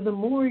 So the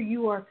more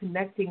you are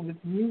connecting with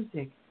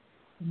music,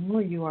 the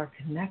more you are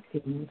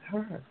connecting with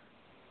her.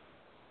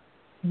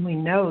 And we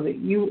know that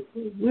you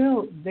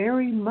will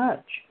very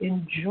much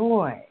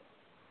enjoy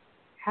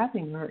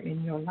having her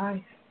in your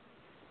life.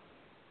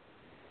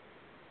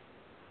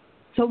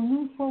 So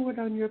move forward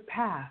on your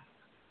path,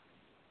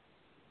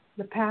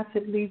 the path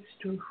that leads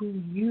to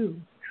who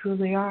you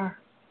truly are.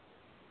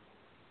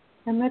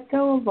 And let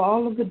go of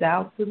all of the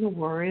doubts and the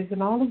worries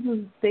and all of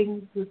the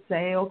things that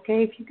say,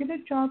 okay, if you get a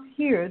job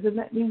here, then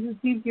that means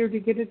it's easier to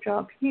get a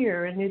job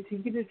here. And if you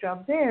get a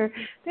job there,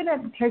 then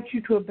that takes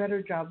you to a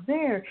better job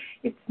there.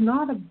 It's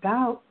not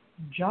about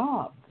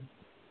jobs.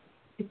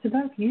 It's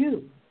about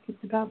you.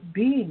 It's about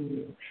being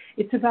you.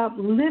 It's about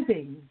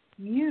living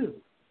you.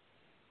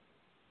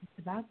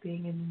 It's about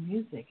being in the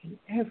music in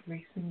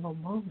every single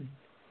moment.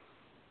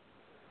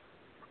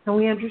 And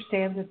we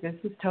understand that this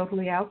is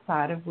totally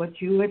outside of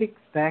what you would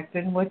expect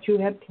and what you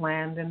had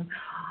planned. And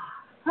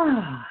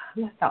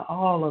let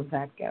all of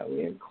that go.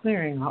 We are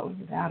clearing all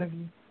of it out of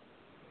you.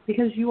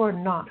 Because you are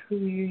not who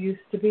you used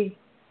to be.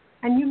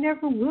 And you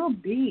never will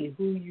be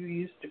who you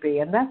used to be.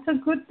 And that's a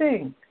good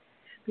thing.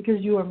 Because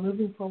you are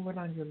moving forward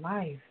on your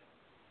life.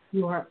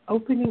 You are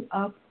opening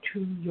up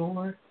to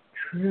your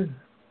truth.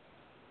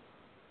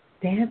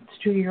 Dance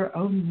to your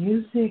own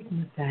music,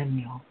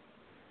 Nathaniel.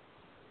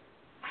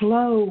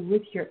 Flow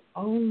with your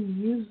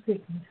own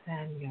music,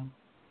 Nathaniel.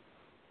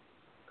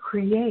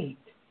 Create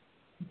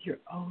with your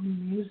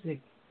own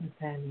music,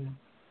 Nathaniel.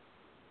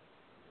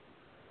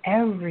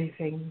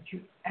 Everything that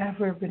you've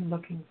ever been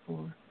looking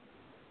for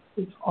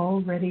is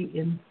already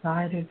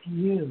inside of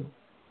you.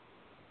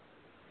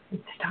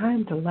 It's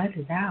time to let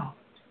it out.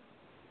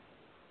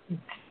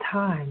 It's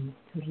time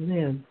to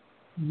live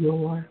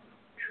your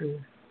truth.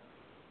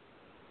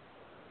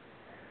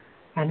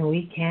 And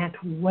we can't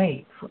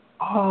wait for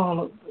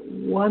all of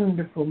the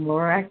wonderful,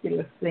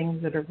 miraculous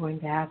things that are going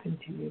to happen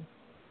to you.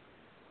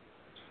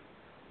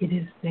 It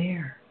is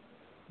there.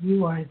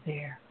 You are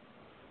there.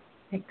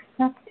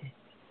 Accept it.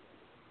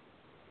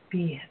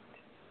 Be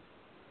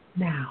it.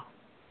 Now.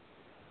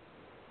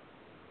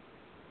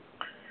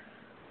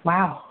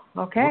 Wow.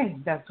 Okay.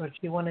 That's what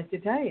she wanted to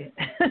tell you.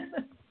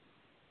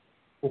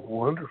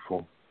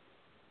 Wonderful.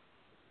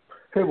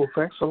 Hey, well,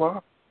 thanks a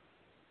lot.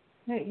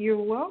 Hey,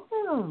 you're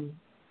welcome.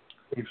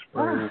 Thanks,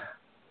 Brian.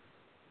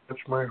 Touch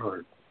my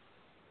heart.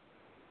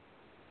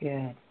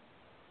 Good.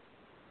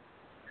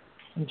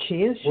 And she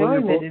is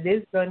showing that it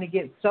is going to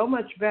get so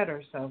much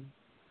better, so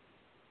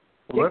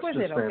stick with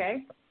it,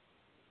 okay?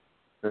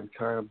 I've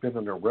kind of been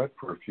in a rut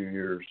for a few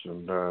years,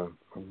 and I'm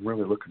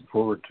really looking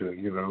forward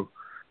to,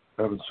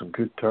 having some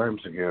good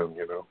times again,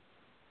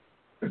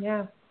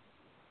 Yeah.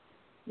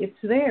 It's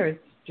there.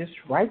 It's just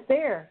right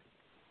there.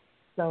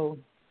 So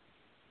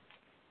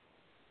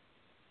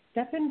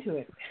step into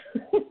it.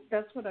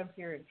 That's what I'm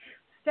hearing.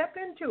 Step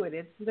into it.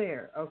 It's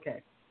there.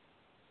 Okay.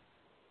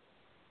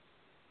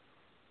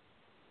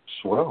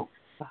 Swell.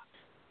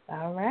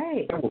 All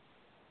right.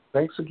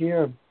 Thanks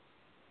again.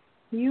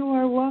 You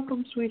are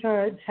welcome,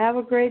 sweetheart. Have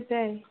a great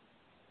day.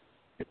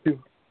 You too.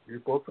 You're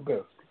both the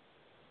best.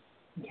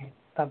 Okay.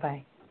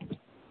 Bye-bye.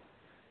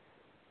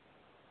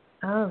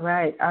 All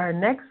right. Our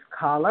next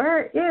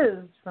caller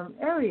is from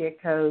area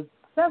code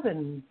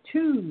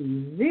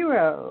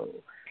 720.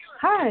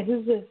 Hi,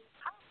 who's this?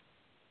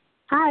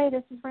 Hi,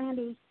 this is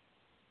Randy.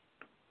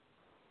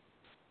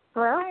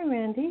 Hello? Hi,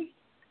 Randy.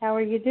 How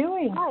are you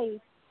doing? Hi.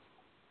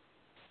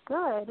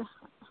 Good.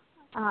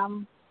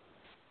 I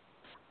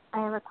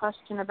have a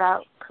question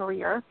about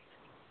career.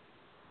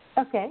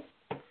 Okay.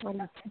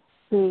 wouldn't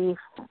be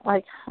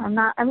like I'm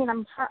not. I mean,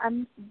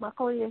 I'm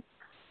luckily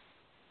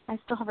I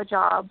still have a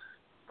job,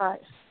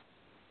 but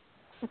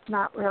it's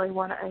not really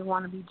what I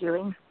want to be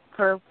doing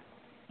for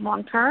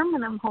long term,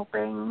 and I'm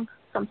hoping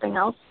something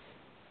else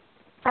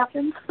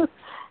happens.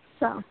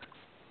 So.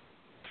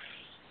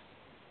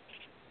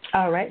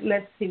 All right,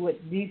 let's see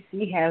what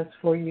DC has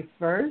for you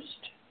first.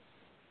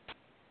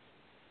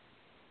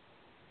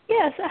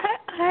 Yes.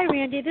 Hi,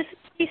 Randy. This is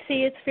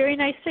DC. It's very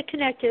nice to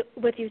connect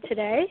with you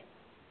today.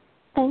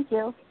 Thank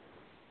you.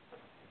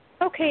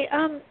 Okay.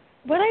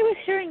 What I was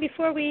hearing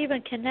before we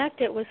even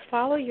connected was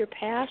follow your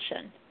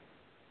passion.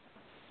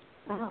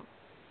 Oh.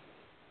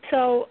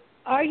 So,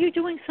 are you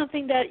doing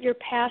something that you're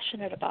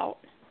passionate about?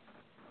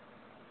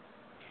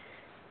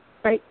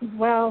 Right.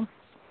 Well,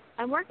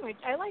 I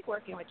like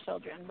working with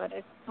children, but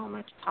it's so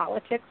much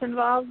politics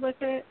involved with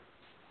it.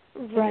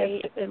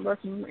 Right. And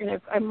working.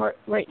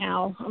 Right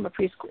now. I'm a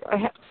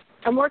preschool.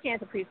 I'm working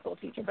as a preschool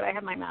teacher, but I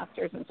have my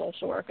master's in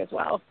social work as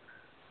well.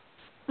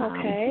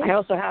 Okay. I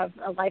also have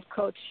a life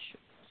coach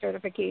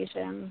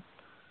certification.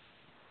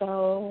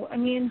 So, I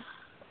mean,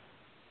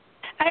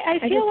 I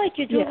feel like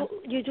you do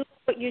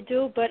what you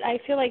do, but I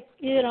feel like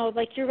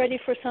like you're ready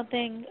for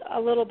something a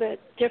little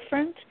bit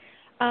different.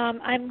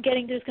 I'm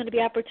getting there's going to be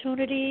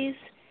opportunities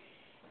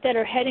that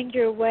are heading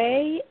your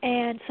way,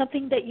 and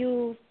something that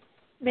you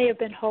may have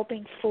been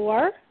hoping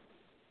for.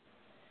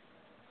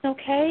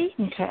 Okay?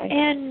 Okay.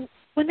 And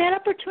when that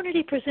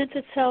opportunity presents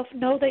itself,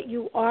 know that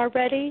you are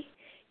ready.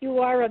 You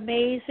are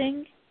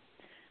amazing.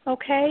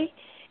 Okay?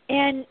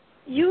 And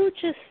you're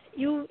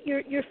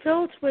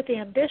filled with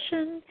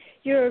ambition.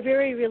 You're a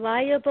very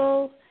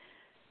reliable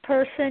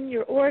person.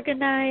 You're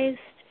organized.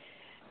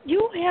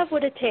 You have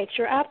what it takes.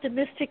 You're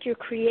optimistic. You're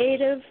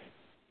creative.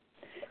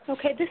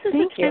 Okay, this is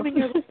the time in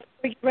your life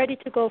where you're ready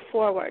to go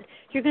forward.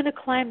 You're going to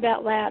climb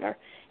that ladder.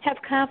 Have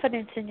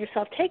confidence in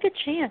yourself. Take a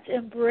chance.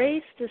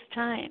 Embrace this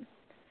time.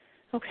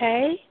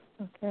 Okay?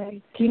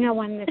 Okay. Do you know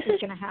when this is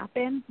going to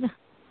happen?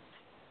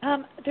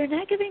 They're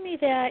not giving me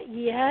that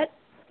yet,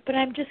 but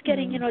I'm just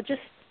getting,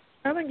 just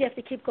determined. You have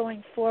to keep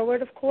going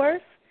forward, of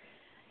course.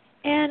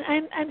 And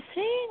I'm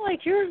seeing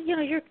like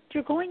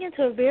you're going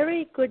into a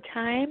very good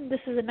time. This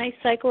is a nice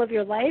cycle of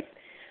your life.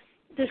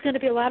 There's going to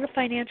be a lot of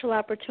financial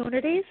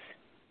opportunities.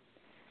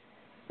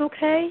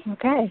 Okay.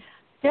 Okay.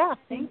 Yeah.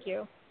 Thank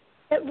you.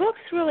 It looks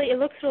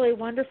really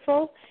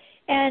wonderful.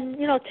 And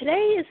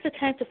today is the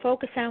time to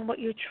focus on what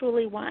you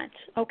truly want.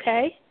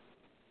 Okay.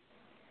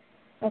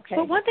 Okay.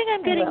 But one thing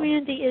I'm getting,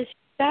 Randy, is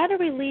you've got to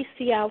release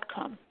the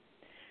outcome.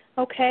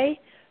 Okay.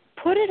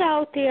 Put it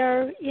out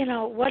there,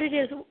 what it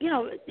is.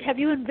 Have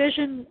you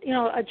envisioned,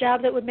 a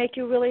job that would make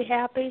you really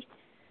happy?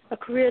 A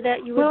career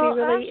that you would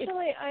be really...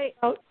 Actually, I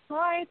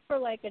applied for,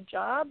 like, a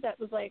job that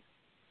was, like,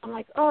 I'm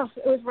like,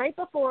 it was right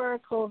before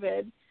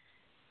COVID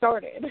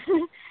started.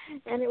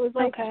 And it was,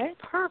 like,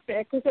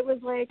 perfect because it was,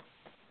 like,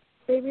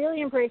 they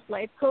really embraced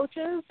life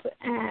coaches,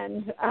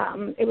 and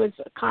it was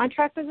a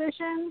contract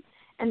position,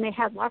 and they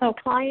had lots of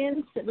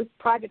clients. It was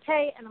private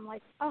pay, and I'm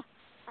like,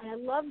 and I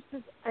loved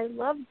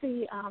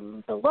the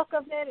look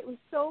of it. It was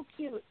so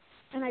cute,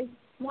 and I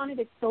wanted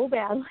it so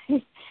badly.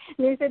 And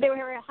they said they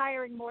were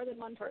hiring more than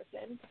one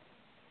person.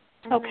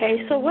 And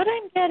okay, so what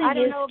I'm getting is I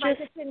don't know if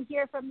I just didn't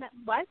hear from them.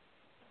 What?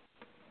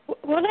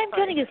 What I'm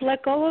getting is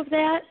let go of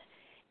that,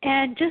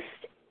 and just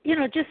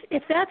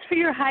if that's for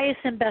your highest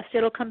and best,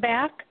 it'll come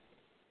back.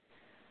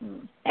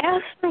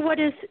 Ask for what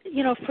is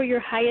for your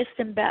highest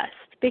and best,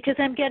 because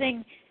I'm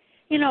getting,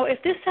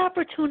 if this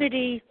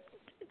opportunity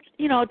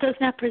does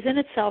not present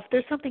itself,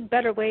 there's something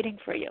better waiting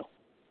for you.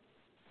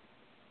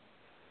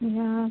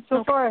 Yeah,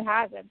 so far it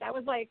hasn't. That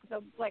was like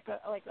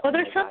well,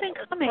 there's something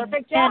coming.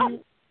 Perfect job.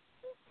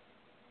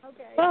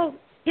 Okay. Well,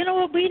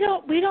 we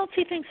don't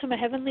see things from a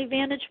heavenly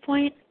vantage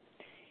point,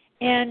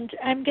 and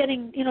I'm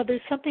getting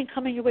there's something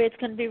coming your way. It's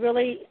going to be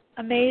really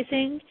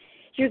amazing.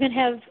 You're going to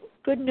have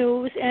good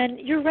news, and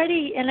you're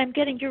ready. And I'm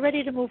getting you're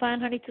ready to move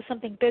on, honey, to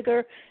something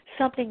bigger,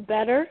 something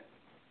better.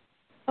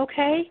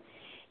 Okay.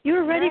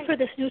 You're ready for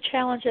this new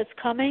challenge that's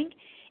coming,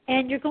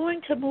 and you're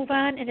going to move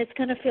on, and it's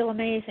going to feel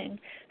amazing.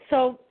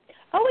 So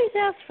always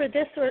ask for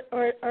this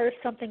or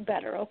something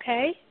better,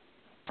 okay?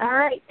 All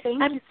right.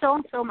 Thank you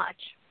so much.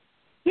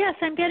 Yes,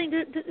 I'm getting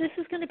this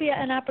is going to be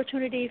an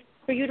opportunity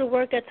for you to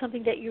work at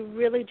something that you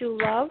really do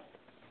love.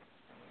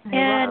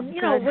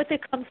 With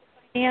it comes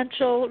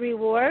financial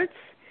rewards.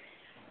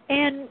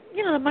 And,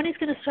 the money's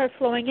going to start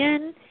flowing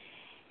in.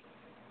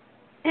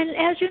 And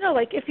as you know,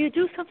 like if you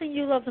do something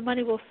you love, the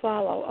money will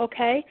follow,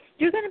 okay?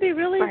 You're going to be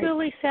really,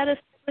 really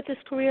satisfied with this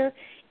career,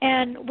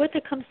 and with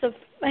it comes the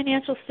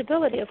financial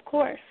stability, of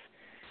course,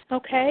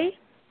 okay?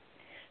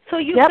 So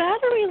you've got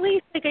to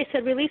release, like I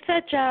said, release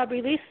that job,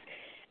 because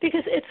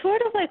it's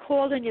sort of like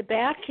holding you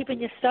back, keeping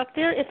you stuck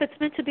there. If it's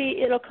meant to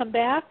be, it'll come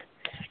back.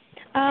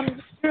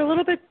 You're a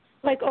little bit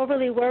like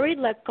overly worried,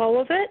 let go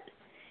of it.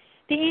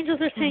 The angels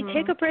are saying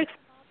take a break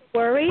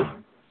from worry.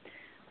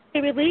 They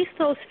release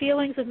those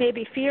feelings of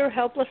maybe fear,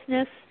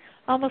 helplessness,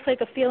 almost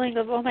like a feeling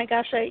of, oh my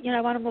gosh, I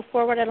want to move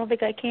forward, I don't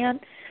think I can.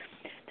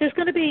 there's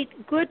going to be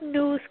good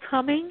news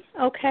coming,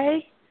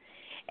 okay?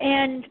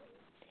 And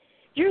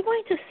you're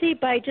going to see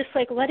by just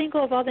like letting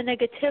go of all the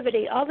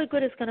negativity, all the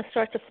good is going to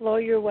start to flow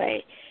your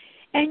way.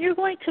 And you're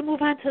going to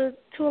move on to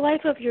a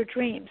life of your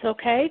dreams,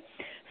 okay?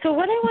 So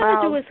what I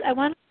want to do is I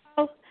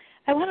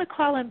want to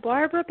call in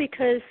Barbara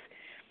because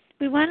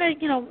we want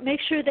to, make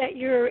sure that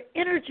you're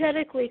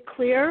energetically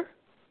clear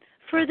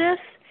for this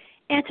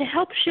and to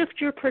help shift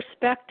your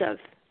perspective.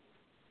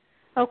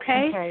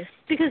 Okay?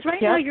 Because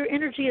right now your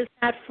energy is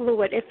not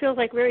fluid. It feels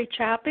like very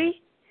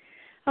choppy.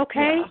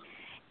 Okay? Yeah.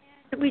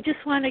 And we just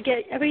want to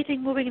get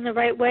everything moving in the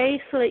right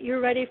way so that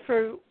you're ready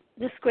for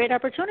this great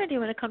opportunity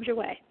when it comes your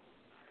way.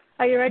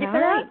 Are you ready for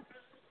that?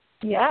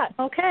 Yeah.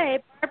 Okay.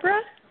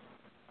 Barbara?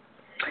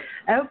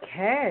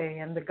 Okay,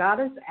 and the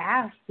goddess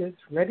Ask is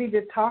ready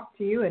to talk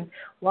to you. And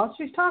while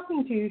she's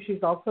talking to you,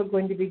 she's also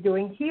going to be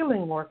doing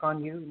healing work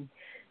on you and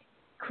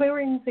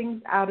clearing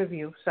things out of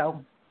you.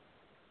 So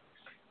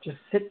just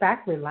sit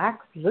back,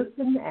 relax,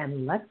 listen,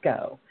 and let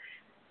go.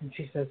 And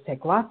she says,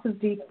 take lots of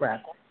deep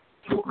breaths.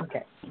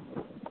 Okay.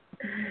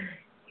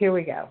 Here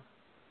we go.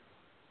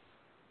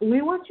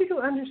 We want you to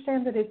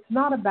understand that it's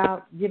not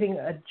about getting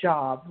a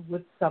job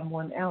with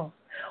someone else.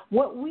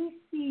 What we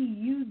see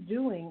you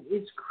doing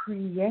is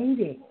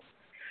creating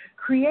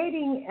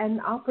an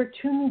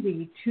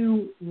opportunity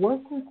to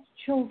work with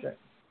children.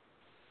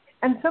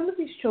 And some of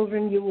these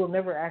children you will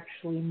never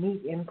actually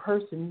meet in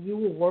person. You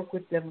will work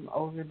with them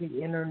over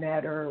the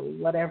internet or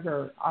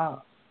whatever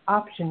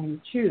option you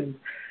choose.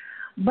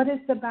 But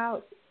it's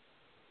about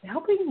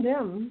helping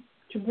them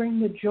to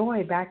bring the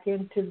joy back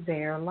into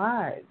their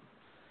lives.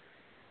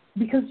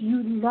 Because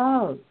you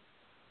love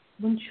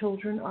when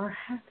children are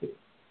happy.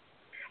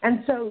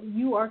 And so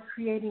you are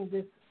creating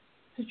this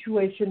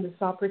situation,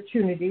 this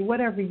opportunity,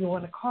 whatever you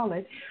want to call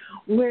it,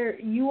 where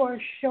you are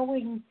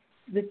showing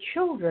the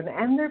children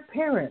and their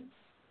parents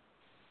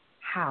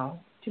how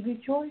to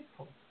be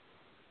joyful.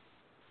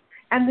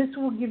 And this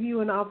will give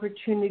you an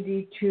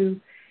opportunity to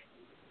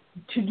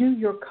do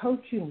your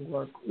coaching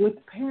work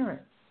with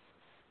parents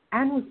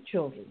and with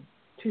children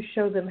to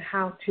show them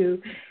how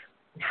to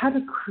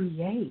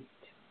create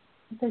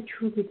what they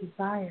truly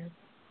desire.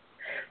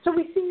 So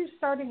we see you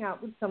starting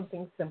out with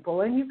something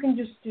simple, and you can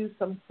just do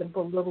some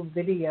simple little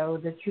video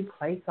that you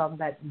place on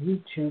that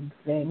YouTube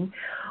thing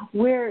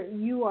where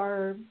you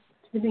are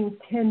spending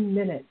 10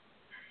 minutes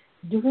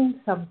doing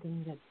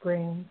something that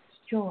brings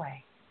joy.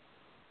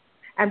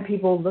 And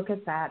people look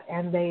at that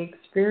and they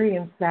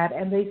experience that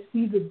and they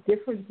see the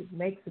difference it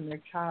makes in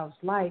their child's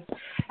life.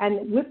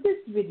 And with this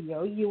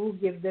video, you will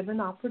give them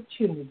an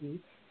opportunity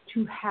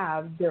to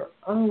have their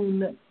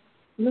own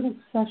little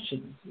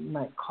sessions, you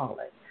might call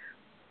it.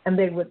 And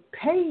they would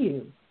pay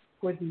you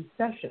for these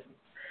sessions.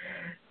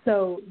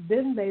 So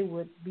then they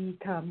would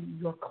become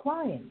your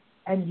client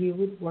and you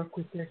would work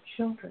with their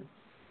children.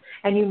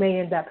 And you may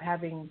end up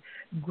having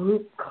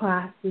group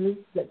classes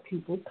that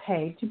people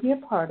pay to be a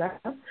part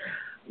of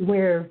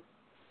where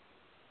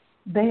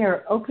they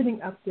are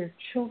opening up their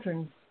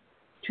children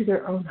to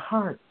their own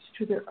hearts,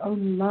 to their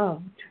own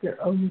love, to their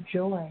own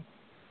joy.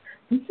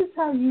 This is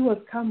how you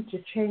have come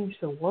to change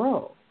the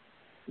world.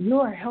 You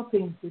are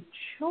helping the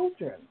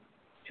children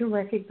to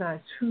recognize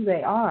who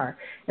they are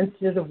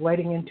instead of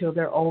waiting until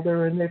they're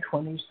older in their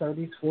 20s,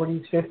 30s,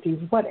 40s,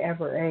 50s,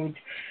 whatever age,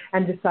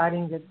 and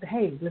deciding that,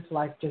 hey, this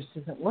life just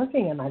isn't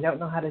working and I don't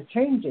know how to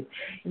change it.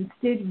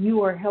 Instead,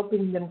 you are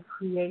helping them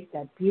create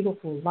that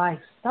beautiful life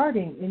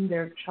starting in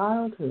their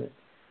childhood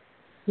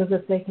so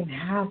that they can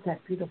have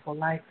that beautiful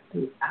life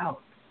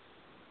throughout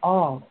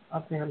all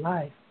of their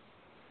life.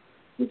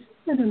 This is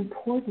an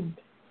important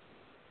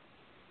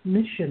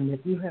mission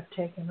that you have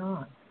taken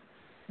on.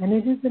 And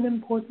it is an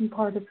important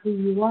part of who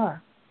you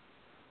are.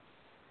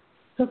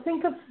 So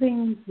think of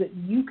things that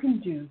you can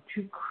do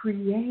to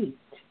create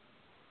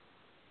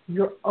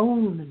your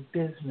own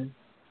business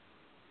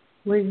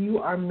where you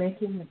are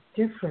making a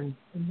difference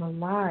in the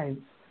lives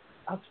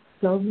of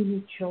so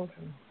many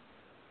children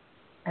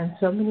and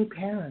so many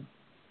parents.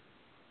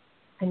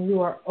 And you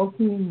are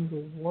opening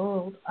the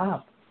world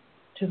up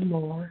to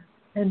more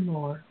and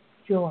more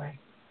joy.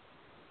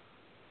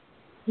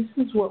 This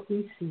is what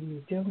we see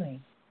you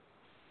doing.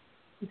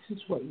 This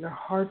is what your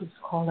heart is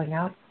calling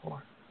out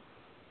for.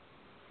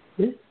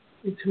 This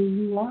is who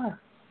you are.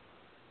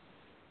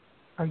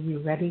 Are you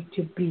ready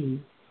to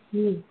be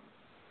you?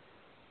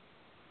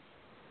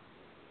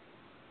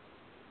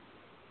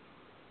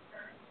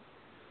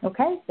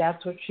 Okay,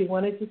 that's what she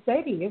wanted to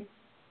say to you.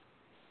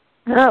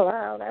 Oh,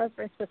 wow, that was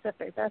very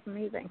specific. That's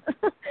amazing.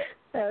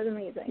 That was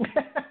amazing.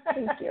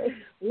 Thank you.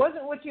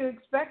 Wasn't what you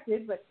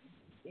expected, but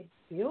it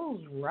feels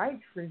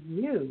right for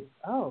you.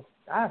 Oh,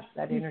 gosh,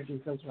 that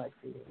energy feels right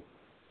for you.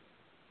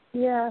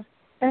 Yeah,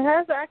 it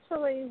has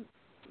actually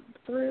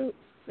flew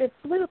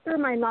through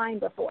my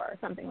mind before,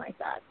 something like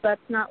that. So that's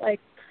not like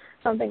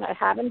something I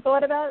haven't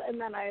thought about, and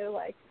then I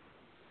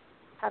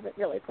haven't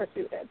really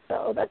pursued it.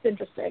 So that's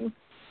interesting.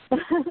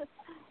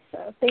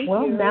 So thank you.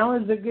 Well, now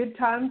is a good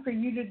time for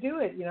you to do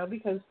it,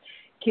 because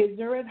kids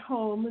are at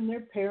home and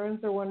their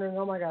parents are wondering,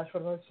 oh my gosh,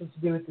 what am I supposed to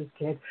do with this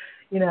kid?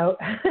 You know,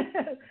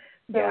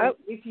 so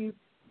if you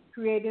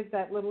created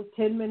that little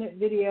 10-minute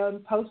video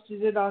and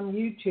posted it on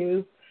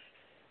YouTube,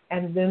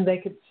 and then they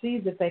could see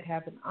that they'd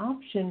have an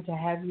option to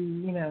have you,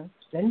 you know,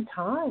 spend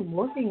time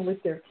working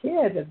with their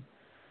kid. And,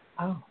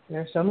 oh,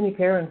 there are so many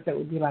parents that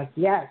would be like,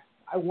 yes,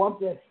 I want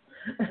this.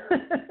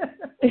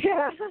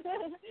 Yeah.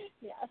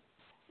 Yes.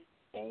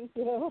 Thank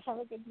you. Have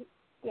a good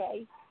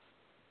day.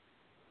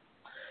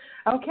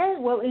 Okay,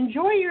 well,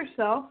 enjoy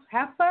yourself.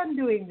 Have fun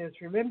doing this.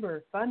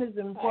 Remember, fun is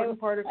an important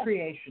part of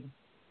creation.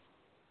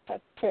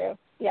 That's true.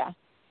 Yeah.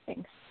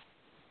 Thanks.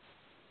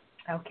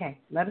 Okay,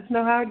 let us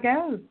know how it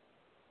goes.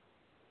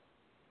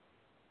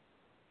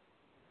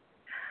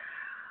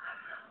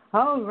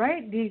 All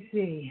right,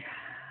 DC.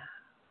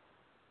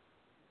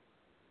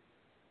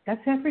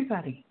 That's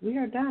everybody. We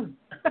are done.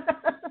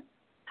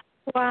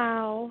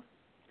 Wow.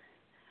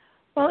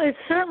 Well, it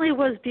certainly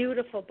was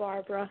beautiful,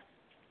 Barbara.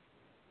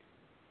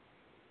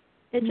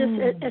 It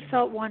just it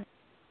felt one,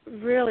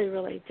 really,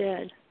 really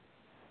did.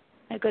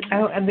 My goodness.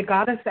 Oh, and the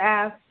Goddess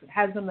Ask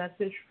has a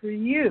message for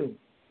you.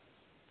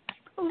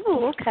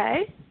 Oh,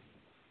 okay.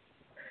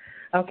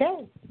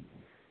 Okay.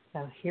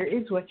 So here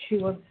is what she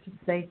wants to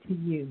say to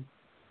you.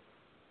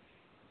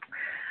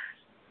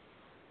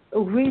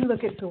 We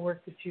look at the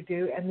work that you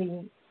do and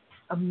the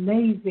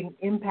amazing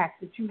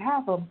impact that you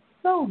have on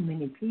so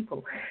many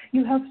people.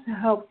 You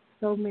help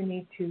so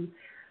many to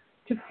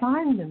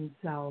find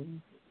themselves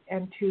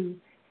and to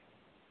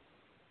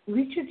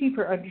reach a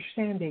deeper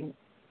understanding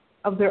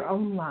of their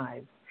own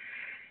lives.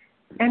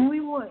 And we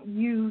want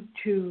you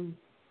to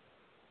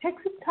take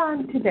some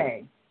time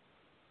today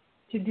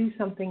to do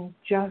something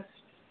just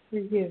for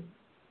you.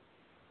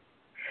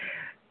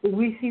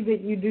 We see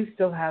that you do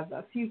still have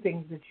a few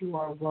things that you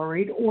are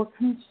worried or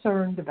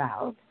concerned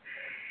about,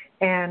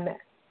 and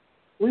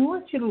we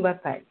want you to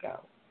let that go.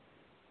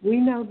 We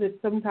know that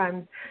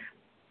sometimes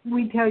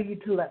we tell you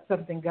to let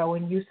something go,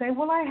 and you say,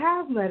 well, I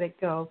have let it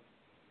go.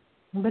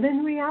 But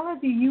in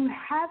reality, you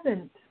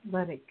haven't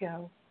let it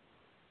go.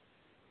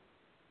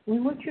 We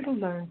want you to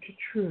learn to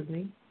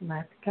truly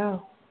let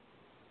go.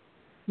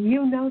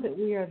 You know that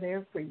we are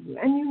there for you,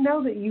 and you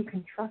know that you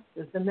can trust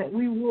us and that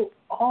we will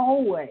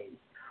always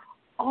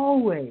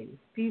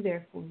be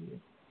there for you.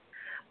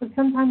 But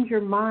sometimes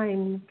your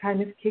mind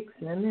kind of kicks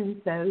in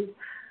and says,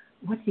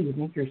 what do you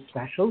think you're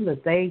special,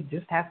 that they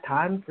just have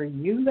time for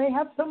you? They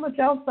have so much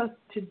else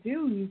to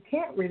do. You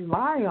can't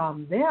rely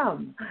on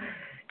them.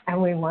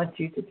 And we want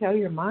you to tell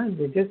your mind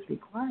to just be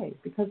quiet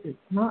because it's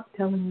not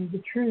telling you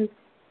the truth.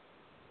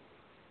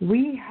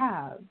 We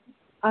have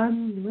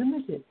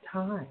unlimited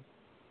time.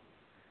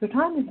 So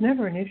time is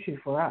never an issue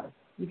for us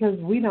because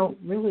we don't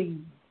really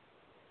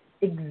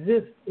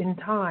exist in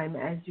time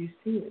as you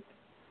see it.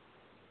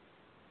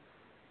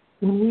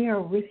 When we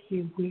are with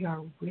you, we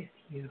are with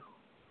you.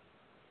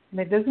 And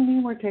it doesn't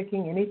mean we're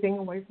taking anything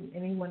away from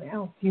anyone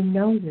else. You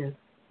know this.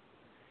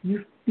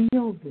 You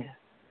feel this.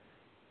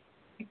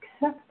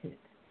 Accept it.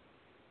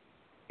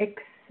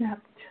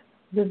 Accept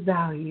the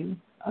value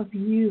of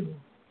you.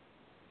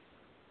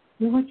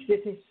 We want you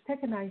to just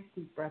take a nice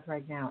deep breath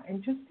right now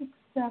and just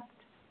accept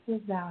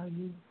the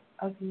value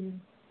of you.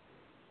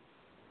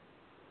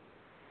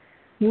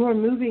 You are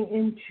moving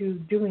into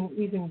doing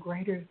even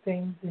greater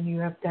things than you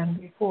have done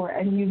before,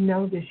 and you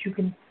know this. You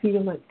can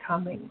feel it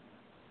coming.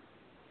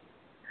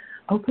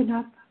 Open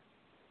up,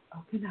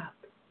 open up,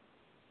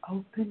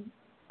 open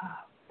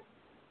up.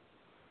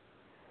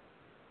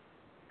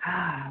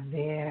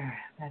 There.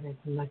 That is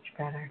much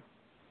better.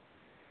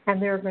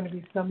 And there are going to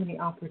be so many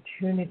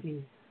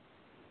opportunities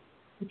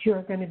that you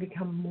are going to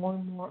become more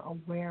and more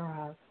aware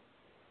of.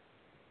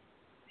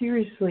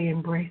 Seriously,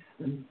 embrace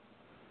them.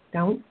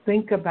 Don't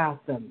think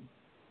about them.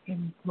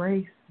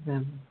 Embrace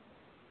them.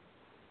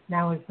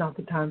 Now is not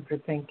the time for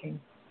thinking.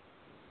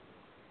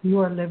 You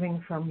are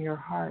living from your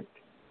heart,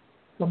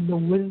 from the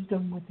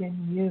wisdom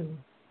within you.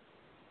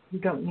 You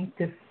don't need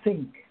to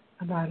think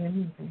about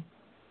anything.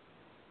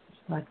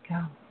 Just let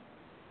go.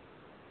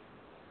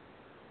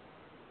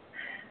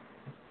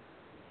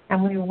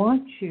 And we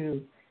want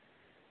you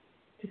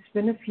to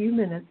spend a few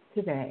minutes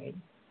today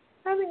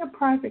having a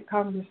private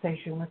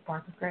conversation with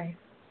Barbara Grace,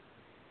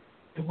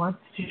 who wants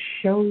to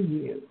show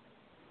you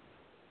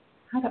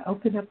how to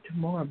open up to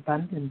more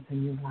abundance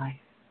in your life.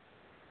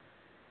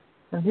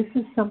 And this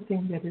is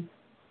something that is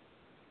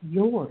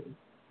yours.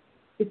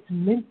 It's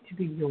meant to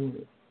be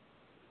yours.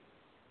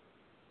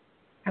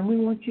 And we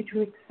want you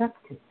to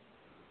accept it.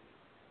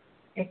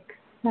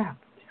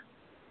 Accept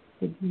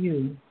that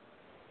you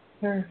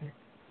deserve it.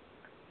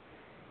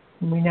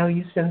 And we know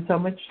you spend so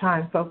much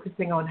time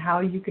focusing on how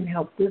you can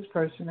help this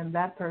person and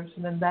that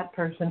person and that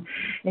person,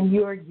 and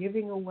you are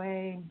giving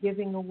away and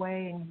giving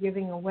away and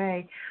giving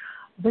away,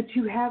 but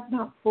you have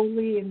not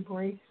fully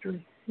embraced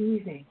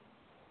receiving.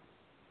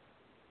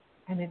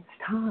 And it's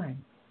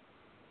time,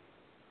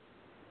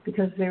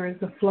 because there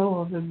is a flow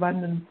of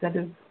abundance that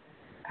is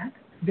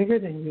bigger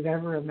than you've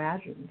ever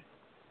imagined,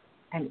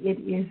 and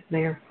it is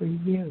there for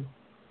you.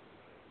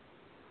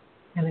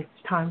 And it's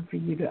time for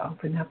you to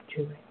open up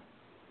to it.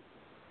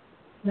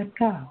 Let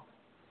go.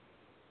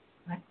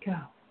 Let go.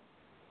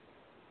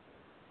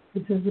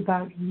 This is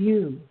about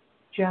you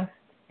just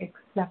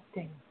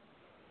accepting,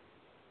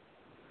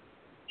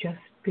 just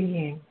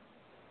being.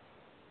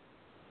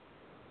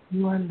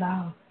 You are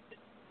loved.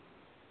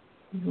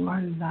 You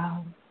are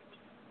loved.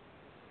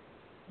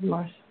 You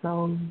are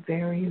so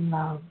very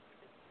loved.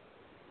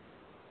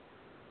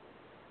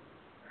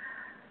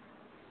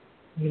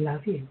 We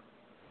love you.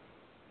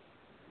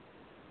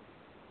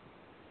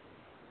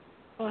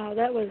 Wow,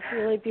 that was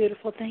really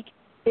beautiful. Thank you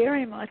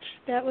very much.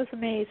 That was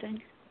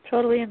amazing.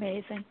 Totally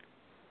amazing.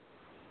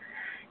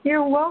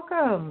 You're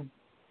welcome.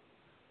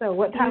 So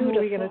what time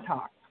are we going to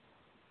talk?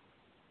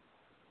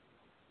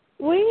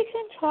 We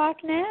can talk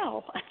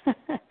now,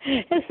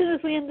 as soon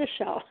as we end the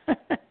show.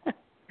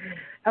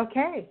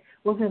 Okay.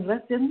 Well, then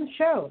let's end the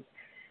show.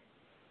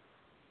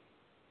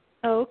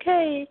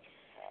 Okay.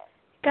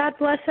 God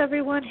bless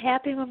everyone.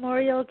 Happy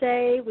Memorial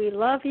Day. We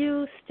love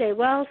you. Stay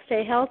well,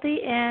 stay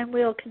healthy, and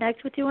we'll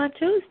connect with you on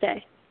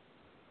Tuesday.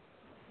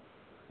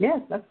 Yes,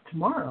 that's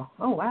tomorrow.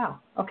 Oh, wow.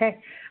 Okay.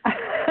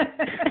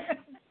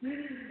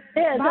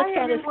 Yeah, bye, that's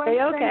kind of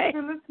scary. Okay. Thanks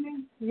for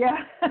listening. Yeah.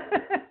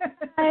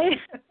 Bye.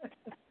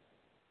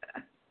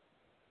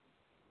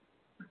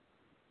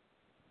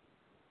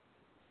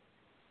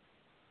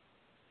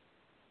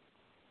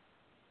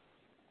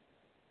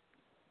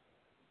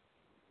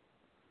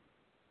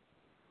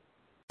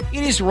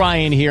 It is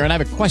Ryan here, and I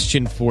have a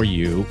question for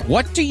you.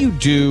 What do you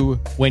do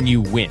when you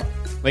win?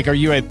 Like, are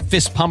you a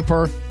fist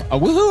pumper, a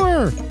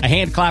woohooer, a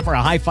hand clapper,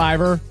 a high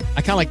fiver?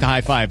 I kind of like the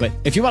high five, but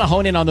if you want to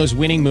hone in on those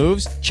winning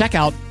moves, check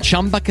out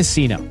Chumba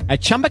Casino.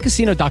 At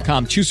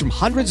ChumbaCasino.com, choose from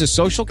hundreds of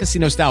social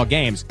casino-style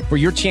games for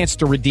your chance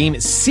to redeem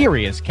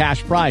serious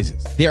cash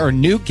prizes. There are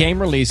new game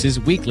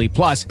releases weekly,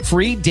 plus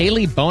free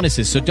daily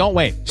bonuses. So don't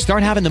wait.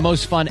 Start having the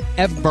most fun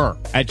ever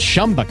at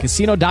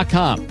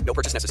ChumbaCasino.com. No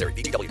purchase necessary.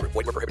 VGW Group.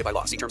 Void where prohibited by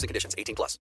law. See terms and conditions. 18+.